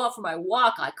when I go out for my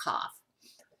walk, I cough.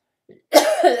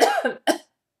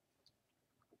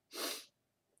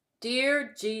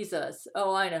 Dear Jesus,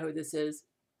 oh, I know who this is.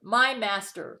 My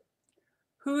master,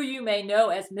 who you may know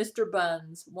as Mr.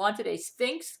 Buns, wanted a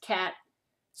Sphinx cat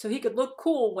so he could look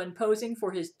cool when posing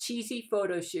for his cheesy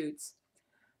photo shoots.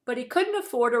 But he couldn't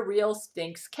afford a real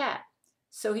Sphinx cat,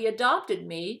 so he adopted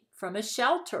me from a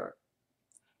shelter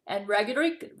and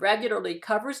regularly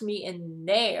covers me in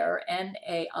Nair,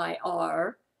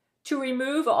 N-A-I-R, to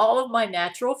remove all of my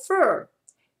natural fur.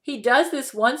 He does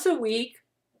this once a week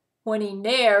when he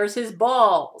nairs his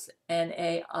balls,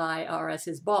 N-A-I-R-S,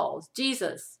 his balls.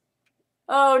 Jesus.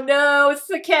 Oh no, it's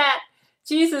the cat.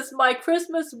 Jesus, my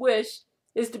Christmas wish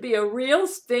is to be a real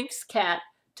Sphinx cat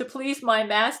to please my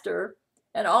master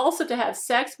and also to have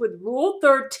sex with Rule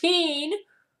 13,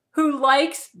 who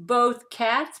likes both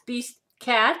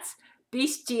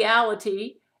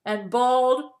bestiality, and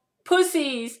bald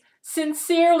pussies.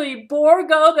 Sincerely,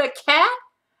 Borgo the cat?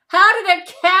 How did a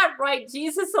cat write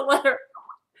Jesus a letter?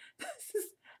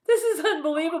 This is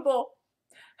unbelievable.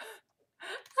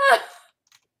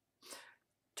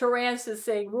 Terrance is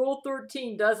saying Rule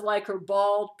 13 does like her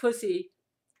bald pussy.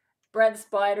 Brent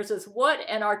Spider says, what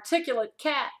an articulate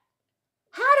cat.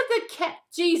 How did the cat,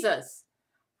 Jesus,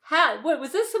 what,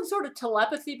 was this some sort of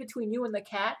telepathy between you and the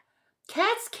cat?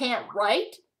 Cats can't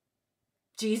write.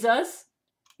 Jesus,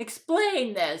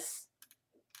 explain this.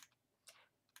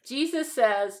 Jesus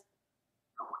says,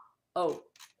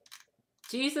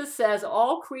 Jesus says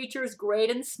all creatures great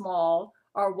and small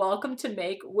are welcome to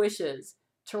make wishes.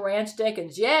 Terrance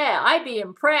Jenkins, yeah, I'd be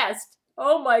impressed.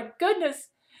 Oh my goodness.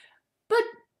 But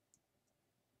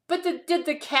did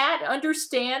the cat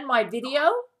understand my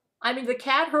video? I mean, the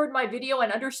cat heard my video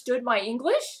and understood my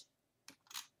English?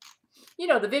 You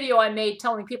know, the video I made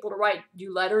telling people to write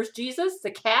you letters, Jesus.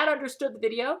 The cat understood the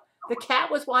video. The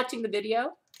cat was watching the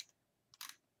video.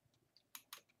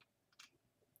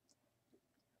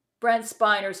 Brent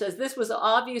Spiner says, this was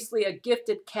obviously a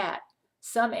gifted cat.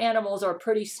 Some animals are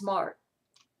pretty smart.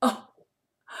 Oh,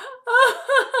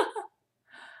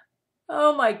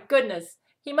 oh my goodness.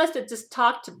 He must have just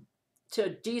talked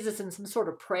to Jesus in some sort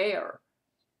of prayer.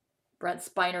 Brent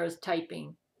Spiner is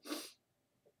typing.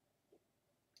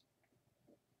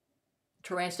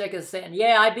 Terrance is saying,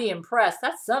 yeah, I'd be impressed.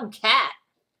 That's some cat.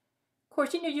 Of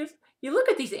course, you know, you look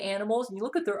at these animals and you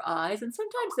look at their eyes, and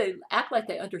sometimes they act like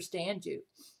they understand you.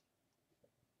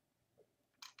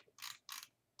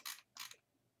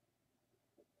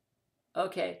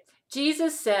 Okay.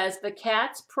 Jesus says the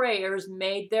cat's prayers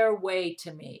made their way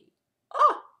to me.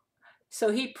 Oh,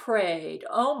 so he prayed.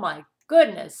 Oh my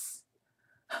goodness.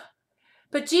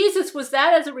 But Jesus, was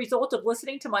that as a result of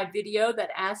listening to my video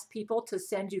that asked people to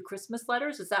send you Christmas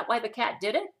letters? Is that why the cat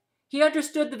did it? He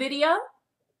understood the video?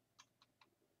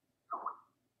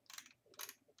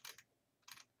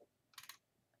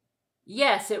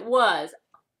 Yes, it was.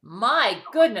 My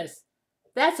goodness.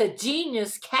 That's a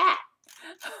genius cat.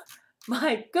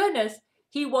 My goodness.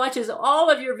 He watches all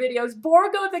of your videos.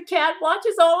 Borgo the cat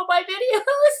watches all of my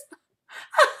videos.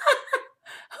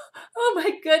 Oh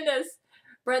my goodness.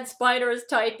 Brent Spiner is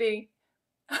typing.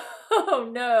 Oh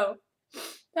no.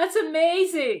 That's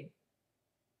amazing.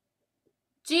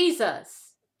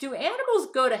 Jesus. Do animals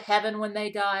go to heaven when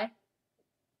they die?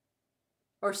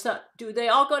 Or do they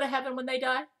all go to heaven when they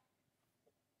die?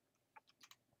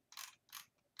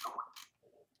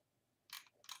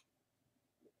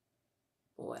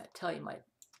 Boy, I tell you,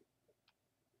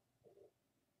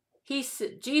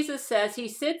 Jesus says he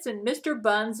sits in Mr.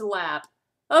 Bun's lap.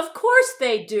 Of course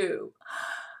they do.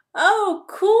 Oh,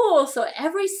 cool. So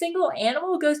every single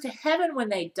animal goes to heaven when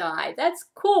they die. That's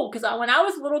cool, because when I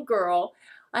was a little girl,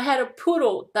 I had a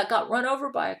poodle that got run over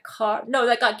by a car. No,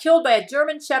 that got killed by a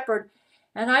German Shepherd.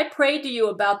 And I prayed to you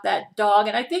about that dog.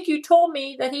 And I think you told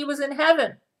me that he was in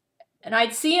heaven and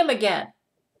I'd see him again.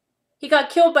 He got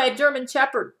killed by a German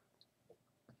Shepherd.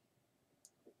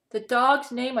 The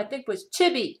dog's name, I think, was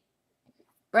Chibi.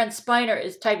 Brent Spiner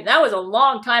is typing. That was a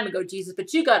long time ago, Jesus,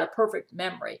 but you got a perfect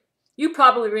memory. You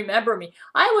probably remember me.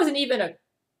 I wasn't even a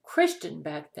Christian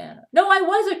back then. No, I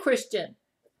was a Christian.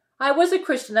 I was a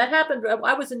Christian. That happened.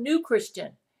 I was a new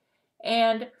Christian.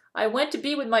 And I went to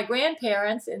be with my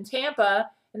grandparents in Tampa,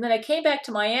 and then I came back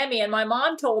to Miami, and my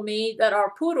mom told me that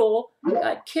our poodle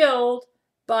got killed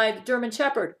by the German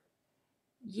Shepherd.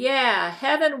 Yeah,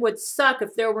 heaven would suck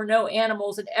if there were no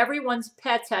animals and everyone's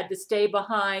pets had to stay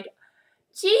behind.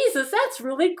 Jesus, that's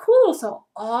really cool. So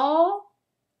all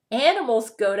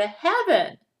animals go to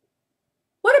heaven.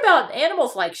 What about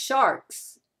animals like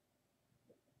sharks?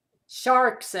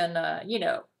 Sharks and,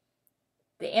 the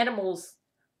animals.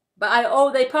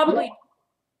 But they probably,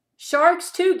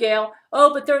 sharks too, Gail.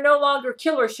 Oh, but they're no longer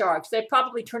killer sharks. They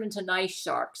probably turn into nice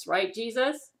sharks, right,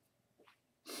 Jesus?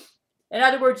 In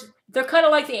other words, they're kind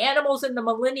of like the animals in the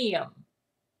millennium.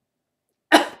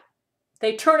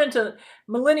 They turn into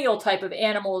millennial type of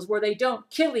animals where they don't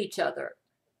kill each other.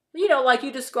 Like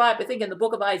you described, I think in the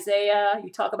book of Isaiah,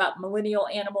 you talk about millennial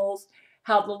animals,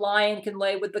 how the lion can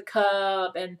lay with the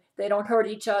cub and they don't hurt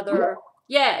each other.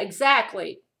 Yeah,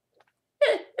 exactly.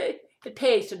 It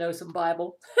pays to know some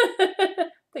Bible. I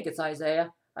think it's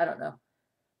Isaiah. I don't know.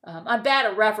 I'm bad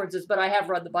at references, but I have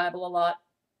read the Bible a lot.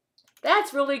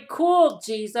 That's really cool,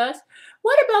 Jesus.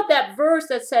 What about that verse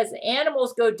that says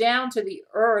animals go down to the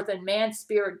earth and man's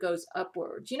spirit goes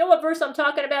upwards? You know what verse I'm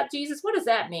talking about, Jesus? What does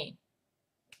that mean?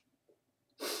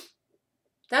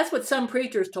 That's what some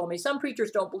preachers told me. Some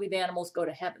preachers don't believe animals go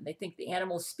to heaven. They think the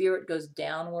animal's spirit goes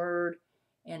downward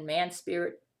and man's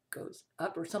spirit goes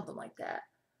up or something like that.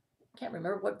 I can't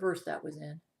remember what verse that was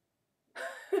in.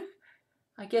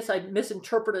 I guess I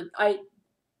misinterpreted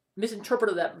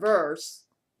that verse.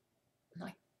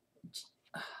 Like,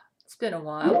 it's been a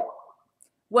while.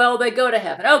 Well, they go to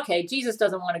heaven. Okay, Jesus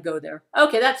doesn't want to go there.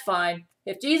 Okay, that's fine.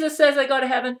 If Jesus says they go to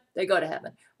heaven, they go to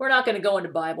heaven. We're not going to go into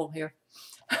Bible here.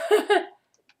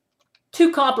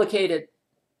 Too complicated.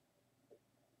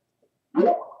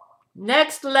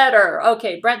 Next letter.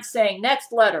 Okay, Brent's saying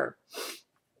next letter.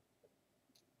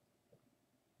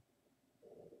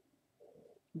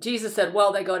 Jesus said,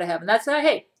 well, they go to heaven. That's not,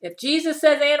 hey, if Jesus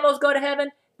says animals go to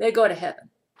heaven, they go to heaven.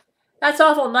 That's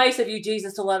awful nice of you,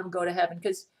 Jesus, to let them go to heaven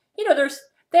because,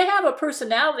 they have a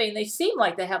personality and they seem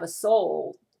like they have a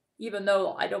soul, even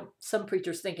though some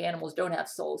preachers think animals don't have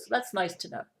souls. So that's nice to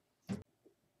know.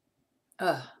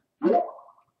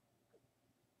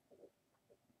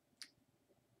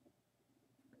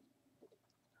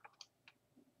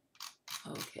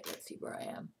 Okay, let's see where I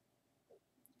am.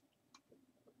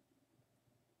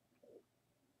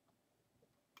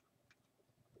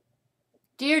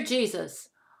 Dear Jesus,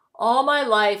 all my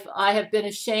life I have been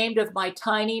ashamed of my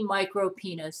tiny micro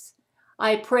penis.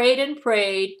 I prayed and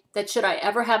prayed that should I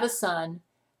ever have a son,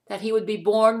 that he would be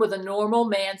born with a normal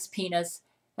man's penis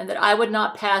and that I would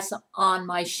not pass on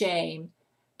my shame.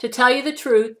 To tell you the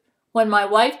truth, when my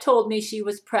wife told me she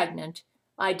was pregnant,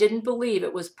 I didn't believe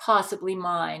it was possibly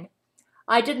mine.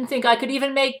 I didn't think I could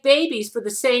even make babies for the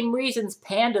same reasons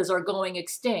pandas are going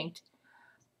extinct.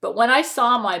 But when I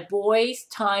saw my boy's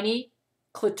tiny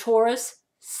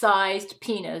clitoris-sized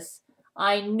penis,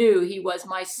 I knew he was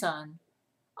my son.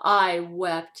 I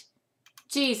wept.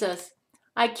 Jesus,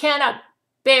 I cannot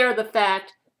bear the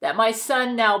fact that my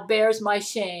son now bears my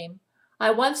shame.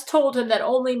 I once told him that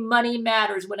only money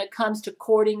matters when it comes to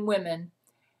courting women,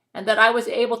 and that I was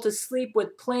able to sleep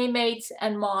with playmates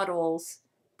and models.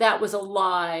 That was a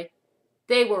lie.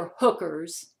 They were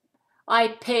hookers. I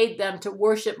paid them to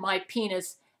worship my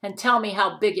penis and tell me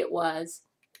how big it was.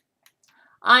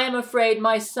 I am afraid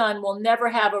my son will never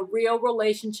have a real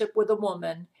relationship with a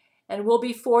woman and will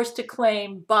be forced to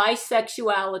claim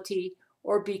bisexuality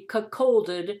or be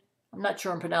cuckolded, I'm not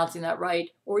sure I'm pronouncing that right,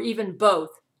 or even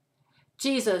both.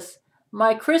 Jesus,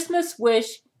 my Christmas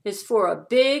wish is for a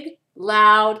big,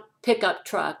 loud pickup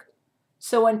truck.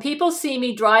 So when people see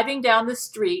me driving down the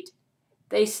street,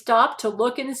 they stop to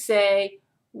look and say,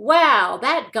 wow,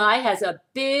 that guy has a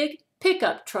big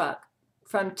pickup truck,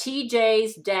 from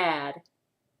TJ's dad.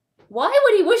 Why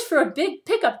would he wish for a big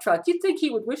pickup truck? You'd think he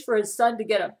would wish for his son to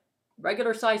get a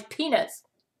regular-sized penis.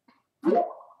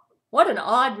 What an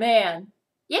odd man.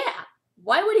 Yeah,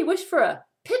 why would he wish for a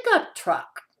pickup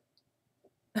truck?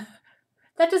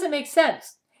 That doesn't make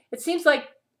sense. It seems like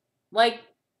I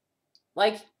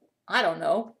don't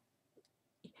know.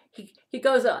 He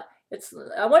goes,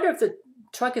 I wonder if the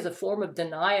truck is a form of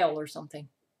denial or something.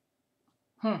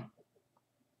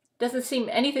 Doesn't seem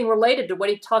anything related to what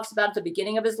he talks about at the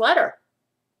beginning of his letter.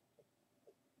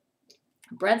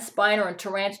 Brent Spiner and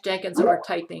Terrance Jenkins are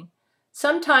typing.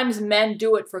 Sometimes men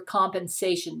do it for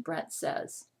compensation, Brent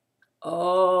says.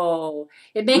 Oh,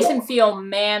 it makes him feel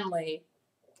manly.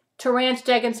 Terrance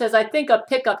Jenkins says, I think a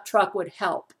pickup truck would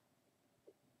help.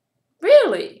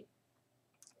 Really?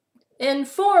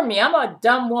 Inform me. I'm a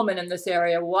dumb woman in this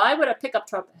area. Why would a pickup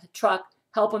truck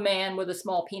help a man with a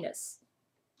small penis?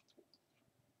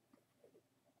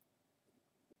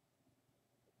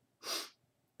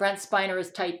 Brent Spiner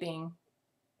is typing.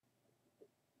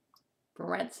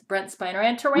 Brent Spiner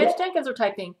and Terrance Jenkins are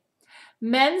typing.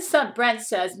 Brent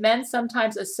says, men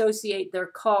sometimes associate their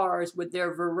cars with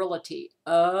their virility.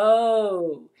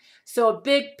 Oh, so a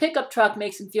big pickup truck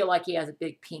makes him feel like he has a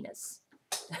big penis.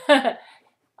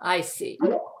 I see.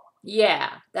 Yeah,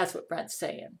 that's what Brent's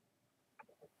saying.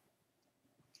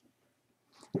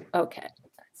 Okay.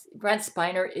 Brent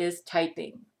Spiner is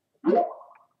typing.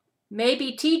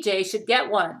 Maybe TJ should get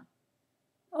one.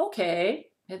 Okay.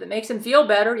 If it makes him feel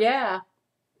better, yeah.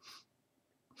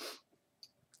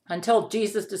 Until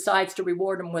Jesus decides to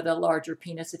reward him with a larger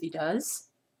penis if he does.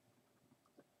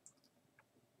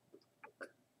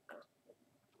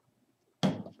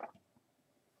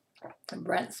 And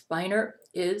Brent Spiner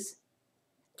is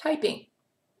typing.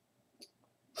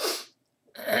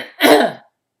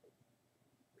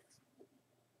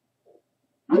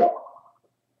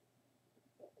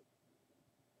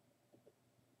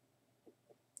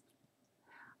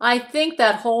 I think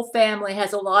that whole family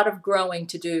has a lot of growing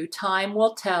to do. Time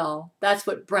will tell. That's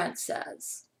what Brent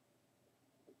says.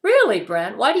 Really,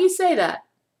 Brent? Why do you say that?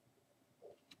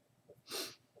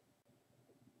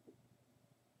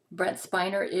 Brent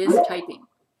Spiner is typing.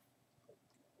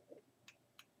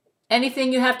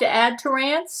 Anything you have to add,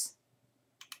 Terrance?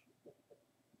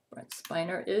 Brent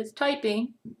Spiner is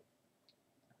typing.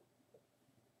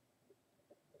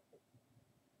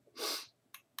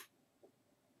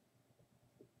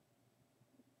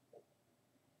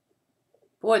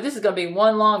 Boy, this is going to be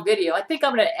one long video. I think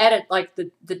I'm going to edit like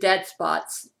the dead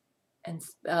spots. And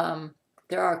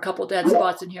there are a couple dead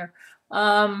spots in here.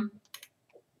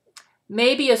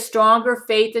 Maybe a stronger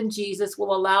faith in Jesus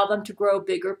will allow them to grow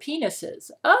bigger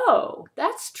penises. Oh,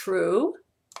 that's true.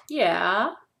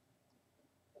 Yeah.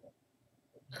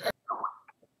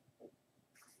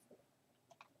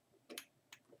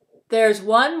 There's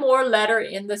one more letter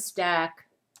in the stack.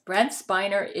 Brent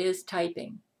Spiner is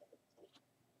typing.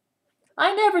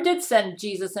 I never did send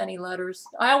Jesus any letters.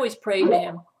 I always prayed to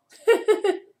him.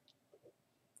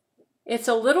 It's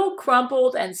a little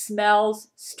crumpled and smells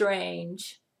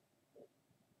strange.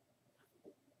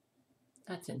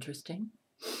 That's interesting.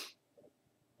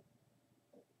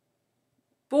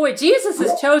 Boy, Jesus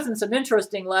has chosen some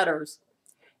interesting letters.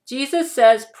 Jesus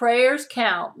says prayers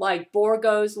count, like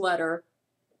Borgo's letter.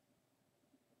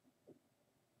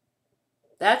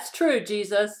 That's true,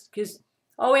 Jesus, because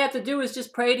all we have to do is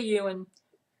just pray to you, and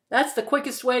that's the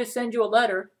quickest way to send you a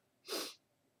letter.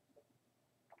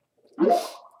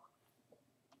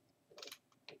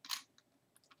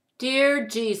 Dear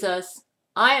Jesus,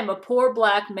 I am a poor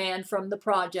black man from the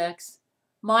projects.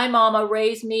 My mama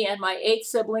raised me and my 8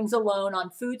 siblings alone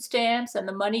on food stamps and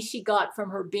the money she got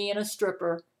from her being a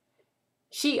stripper.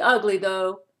 She ugly,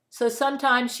 though, so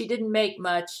sometimes she didn't make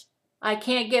much. I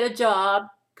can't get a job,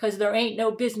 'cause there ain't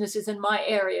no businesses in my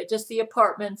area, just the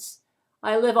apartments.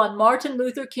 I live on Martin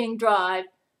Luther King Drive,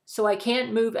 so I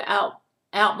can't move out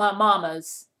my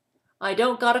mama's. I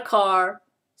don't got a car,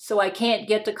 so I can't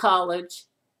get to college.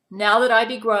 Now that I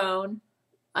be grown,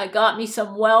 I got me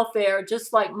some welfare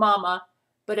just like mama,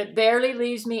 but it barely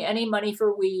leaves me any money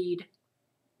for weed.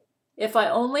 If I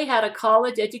only had a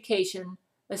college education,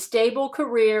 a stable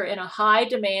career in a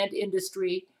high-demand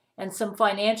industry, and some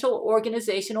financial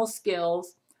organizational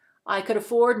skills, I could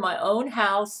afford my own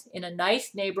house in a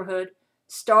nice neighborhood,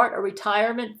 start a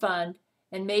retirement fund,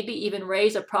 and maybe even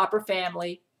raise a proper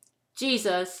family.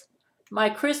 Jesus, my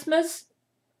Christmas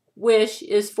wish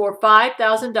is for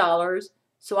 $5,000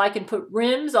 so I can put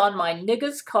rims on my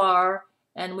nigga's car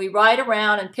and we ride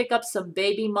around and pick up some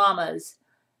baby mamas.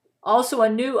 Also a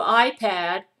new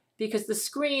iPad because the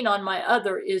screen on my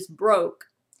other is broke.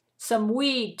 Some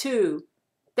weed too.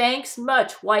 Thanks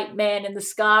much, white man in the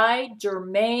sky,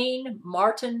 Jermaine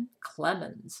Martin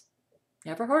Clemens.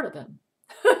 Never heard of him.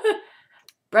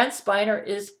 Brent Spiner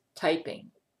is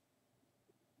typing.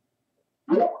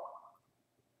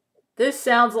 This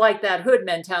sounds like that hood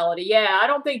mentality. Yeah, I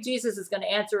don't think Jesus is going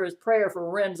to answer his prayer for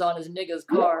rims on his nigga's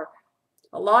car.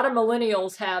 A lot of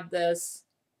millennials have this.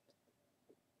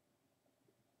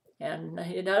 And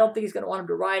I don't think he's going to want him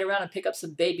to ride around and pick up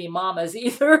some baby mamas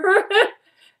either.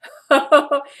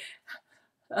 I'm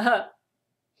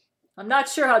not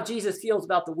sure how Jesus feels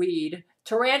about the weed.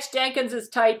 Terrance Jenkins is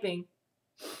typing.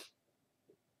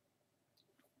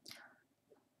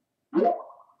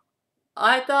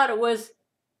 I thought it was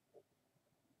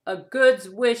a good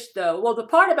wish, though. Well, the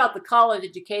part about the college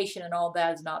education and all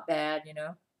that is not bad, you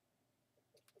know.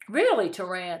 Really,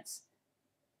 Terrance?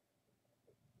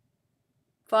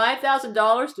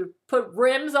 $5,000 to put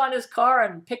rims on his car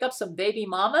and pick up some baby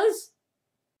mamas?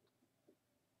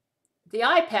 The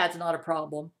iPad's not a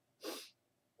problem.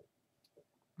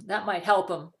 That might help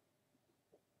him.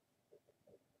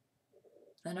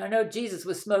 And I know Jesus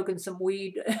was smoking some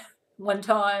weed one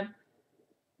time.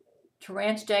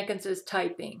 Terrance Jenkins is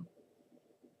typing.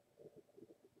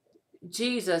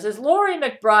 Jesus, is Lori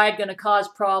McBride going to cause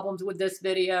problems with this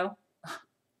video?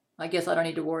 I guess I don't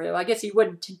need to worry. I guess he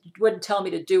wouldn't tell me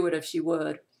to do it if she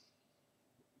would.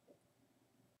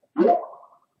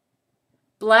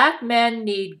 Black men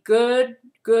need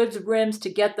goods rims to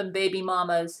get them baby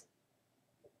mamas.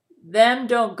 Them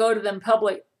don't go to them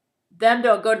public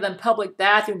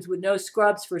bathrooms with no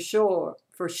scrubs for sure.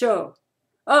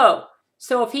 Oh,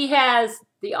 so if he has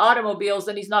the automobiles,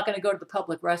 then he's not going to go to the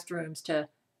public restrooms to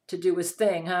do his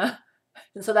thing, huh?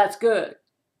 And so that's good.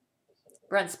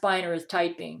 Brent Spiner is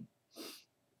typing.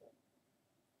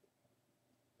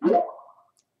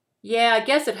 Yeah, I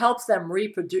guess it helps them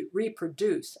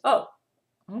reproduce. Oh,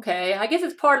 okay. I guess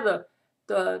it's part of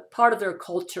part of their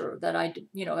culture that I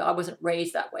wasn't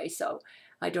raised that way, so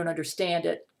I don't understand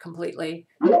it completely.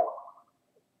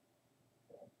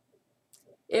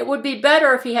 It would be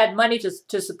better if he had money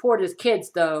to support his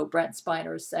kids, though, Brent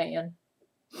Spiner is saying.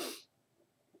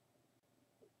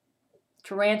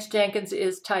 Terrance Jenkins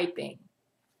is typing.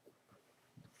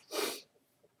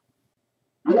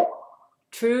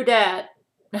 True dat.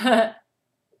 Brent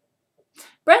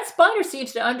Spiner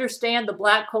seems to understand the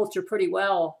black culture pretty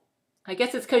well. I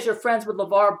guess it's because you're friends with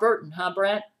LeVar Burton, huh,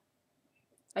 Brent?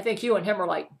 I think you and him are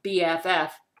like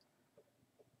BFF.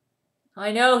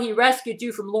 I know he rescued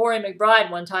you from Lori McBride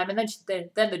one time, and then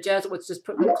the Jesuits just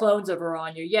put clones of her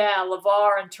on you. Yeah,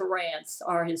 LeVar and Terrance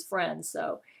are his friends,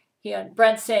 so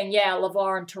Brent's saying, yeah,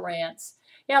 LeVar and Terrance.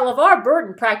 Yeah, LeVar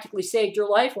Burton practically saved your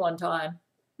life one time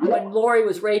when Lori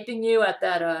was raping you at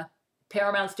that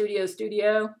Paramount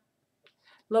studio.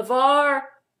 LeVar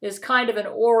is kind of an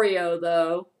Oreo,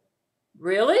 though.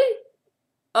 Really?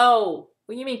 Oh,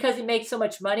 well, you mean because he makes so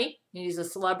much money? He's a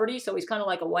celebrity, so he's kind of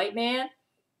like a white man?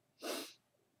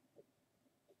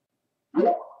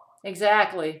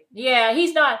 Exactly. Yeah,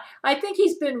 he's not. I think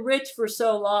he's been rich for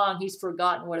so long, he's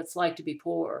forgotten what it's like to be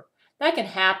poor. That can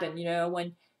happen, you know,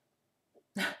 when...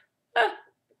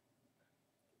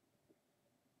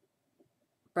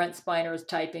 Brent Spiner is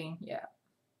typing, yeah.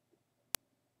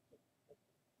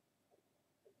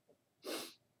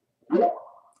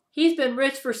 He's been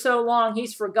rich for so long,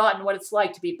 he's forgotten what it's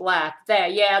like to be black.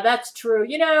 Yeah, that's true.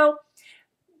 You know,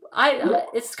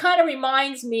 it kind of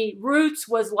reminds me, Roots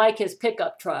was like his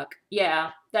pickup truck.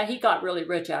 Yeah, that he got really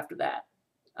rich after that.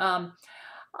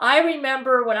 I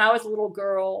remember when I was a little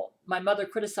girl, my mother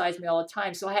criticized me all the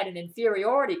time, so I had an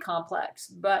inferiority complex.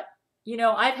 But, you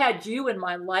know, I've had you in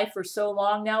my life for so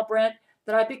long now, Brent,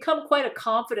 that I've become quite a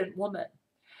confident woman.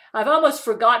 I've almost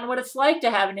forgotten what it's like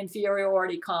to have an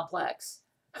inferiority complex.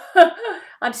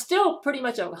 I'm still pretty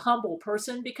much a humble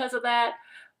person because of that,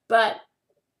 but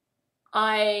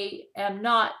I am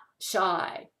not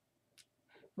shy.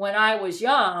 When I was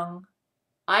young,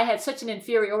 I had such an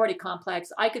inferiority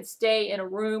complex, I could stay in a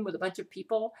room with a bunch of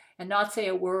people and not say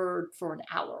a word for an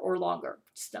hour or longer.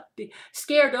 Just not be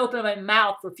scared to open my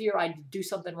mouth for fear I'd do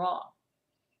something wrong.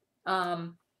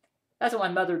 That's what my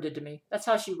mother did to me. That's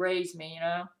how she raised me, you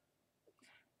know.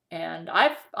 And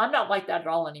I'm not like that at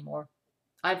all anymore.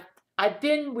 I've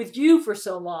been with you for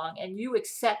so long, and you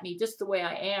accept me just the way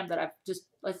I am, that it's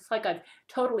like I've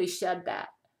totally shed that.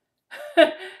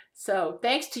 So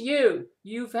thanks to you,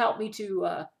 you've helped me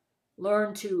to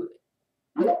learn to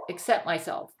accept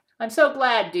myself. I'm so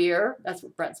glad, dear. That's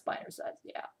what Brent Spiner says.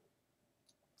 Yeah.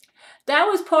 That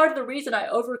was part of the reason I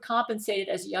overcompensated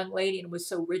as a young lady and was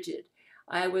so rigid.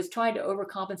 I was trying to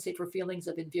overcompensate for feelings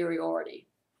of inferiority,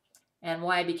 and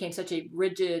why I became such a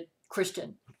rigid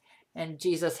Christian. And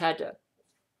Jesus had to,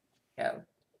 you know,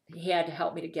 he had to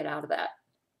help me to get out of that.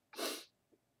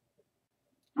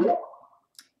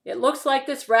 It looks like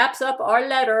this wraps up our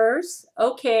letters.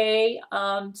 Okay,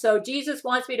 so Jesus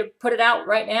wants me to put it out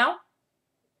right now?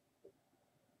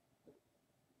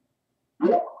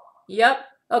 Yep,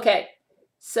 okay.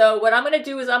 So what I'm going to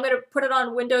do is I'm going to put it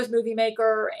on Windows Movie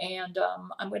Maker, and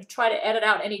I'm going to try to edit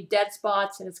out any dead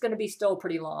spots, and it's going to be still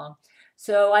pretty long.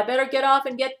 So I better get off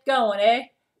and get going, eh?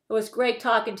 It was great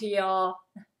talking to y'all.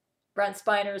 Brent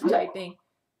Spiner's typing.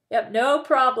 Yep, no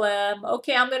problem.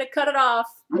 Okay, I'm going to cut it off.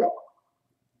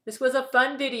 This was a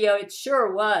fun video. It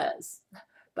sure was.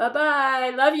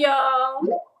 Bye-bye. Love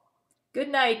y'all. Good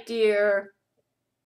night, dear.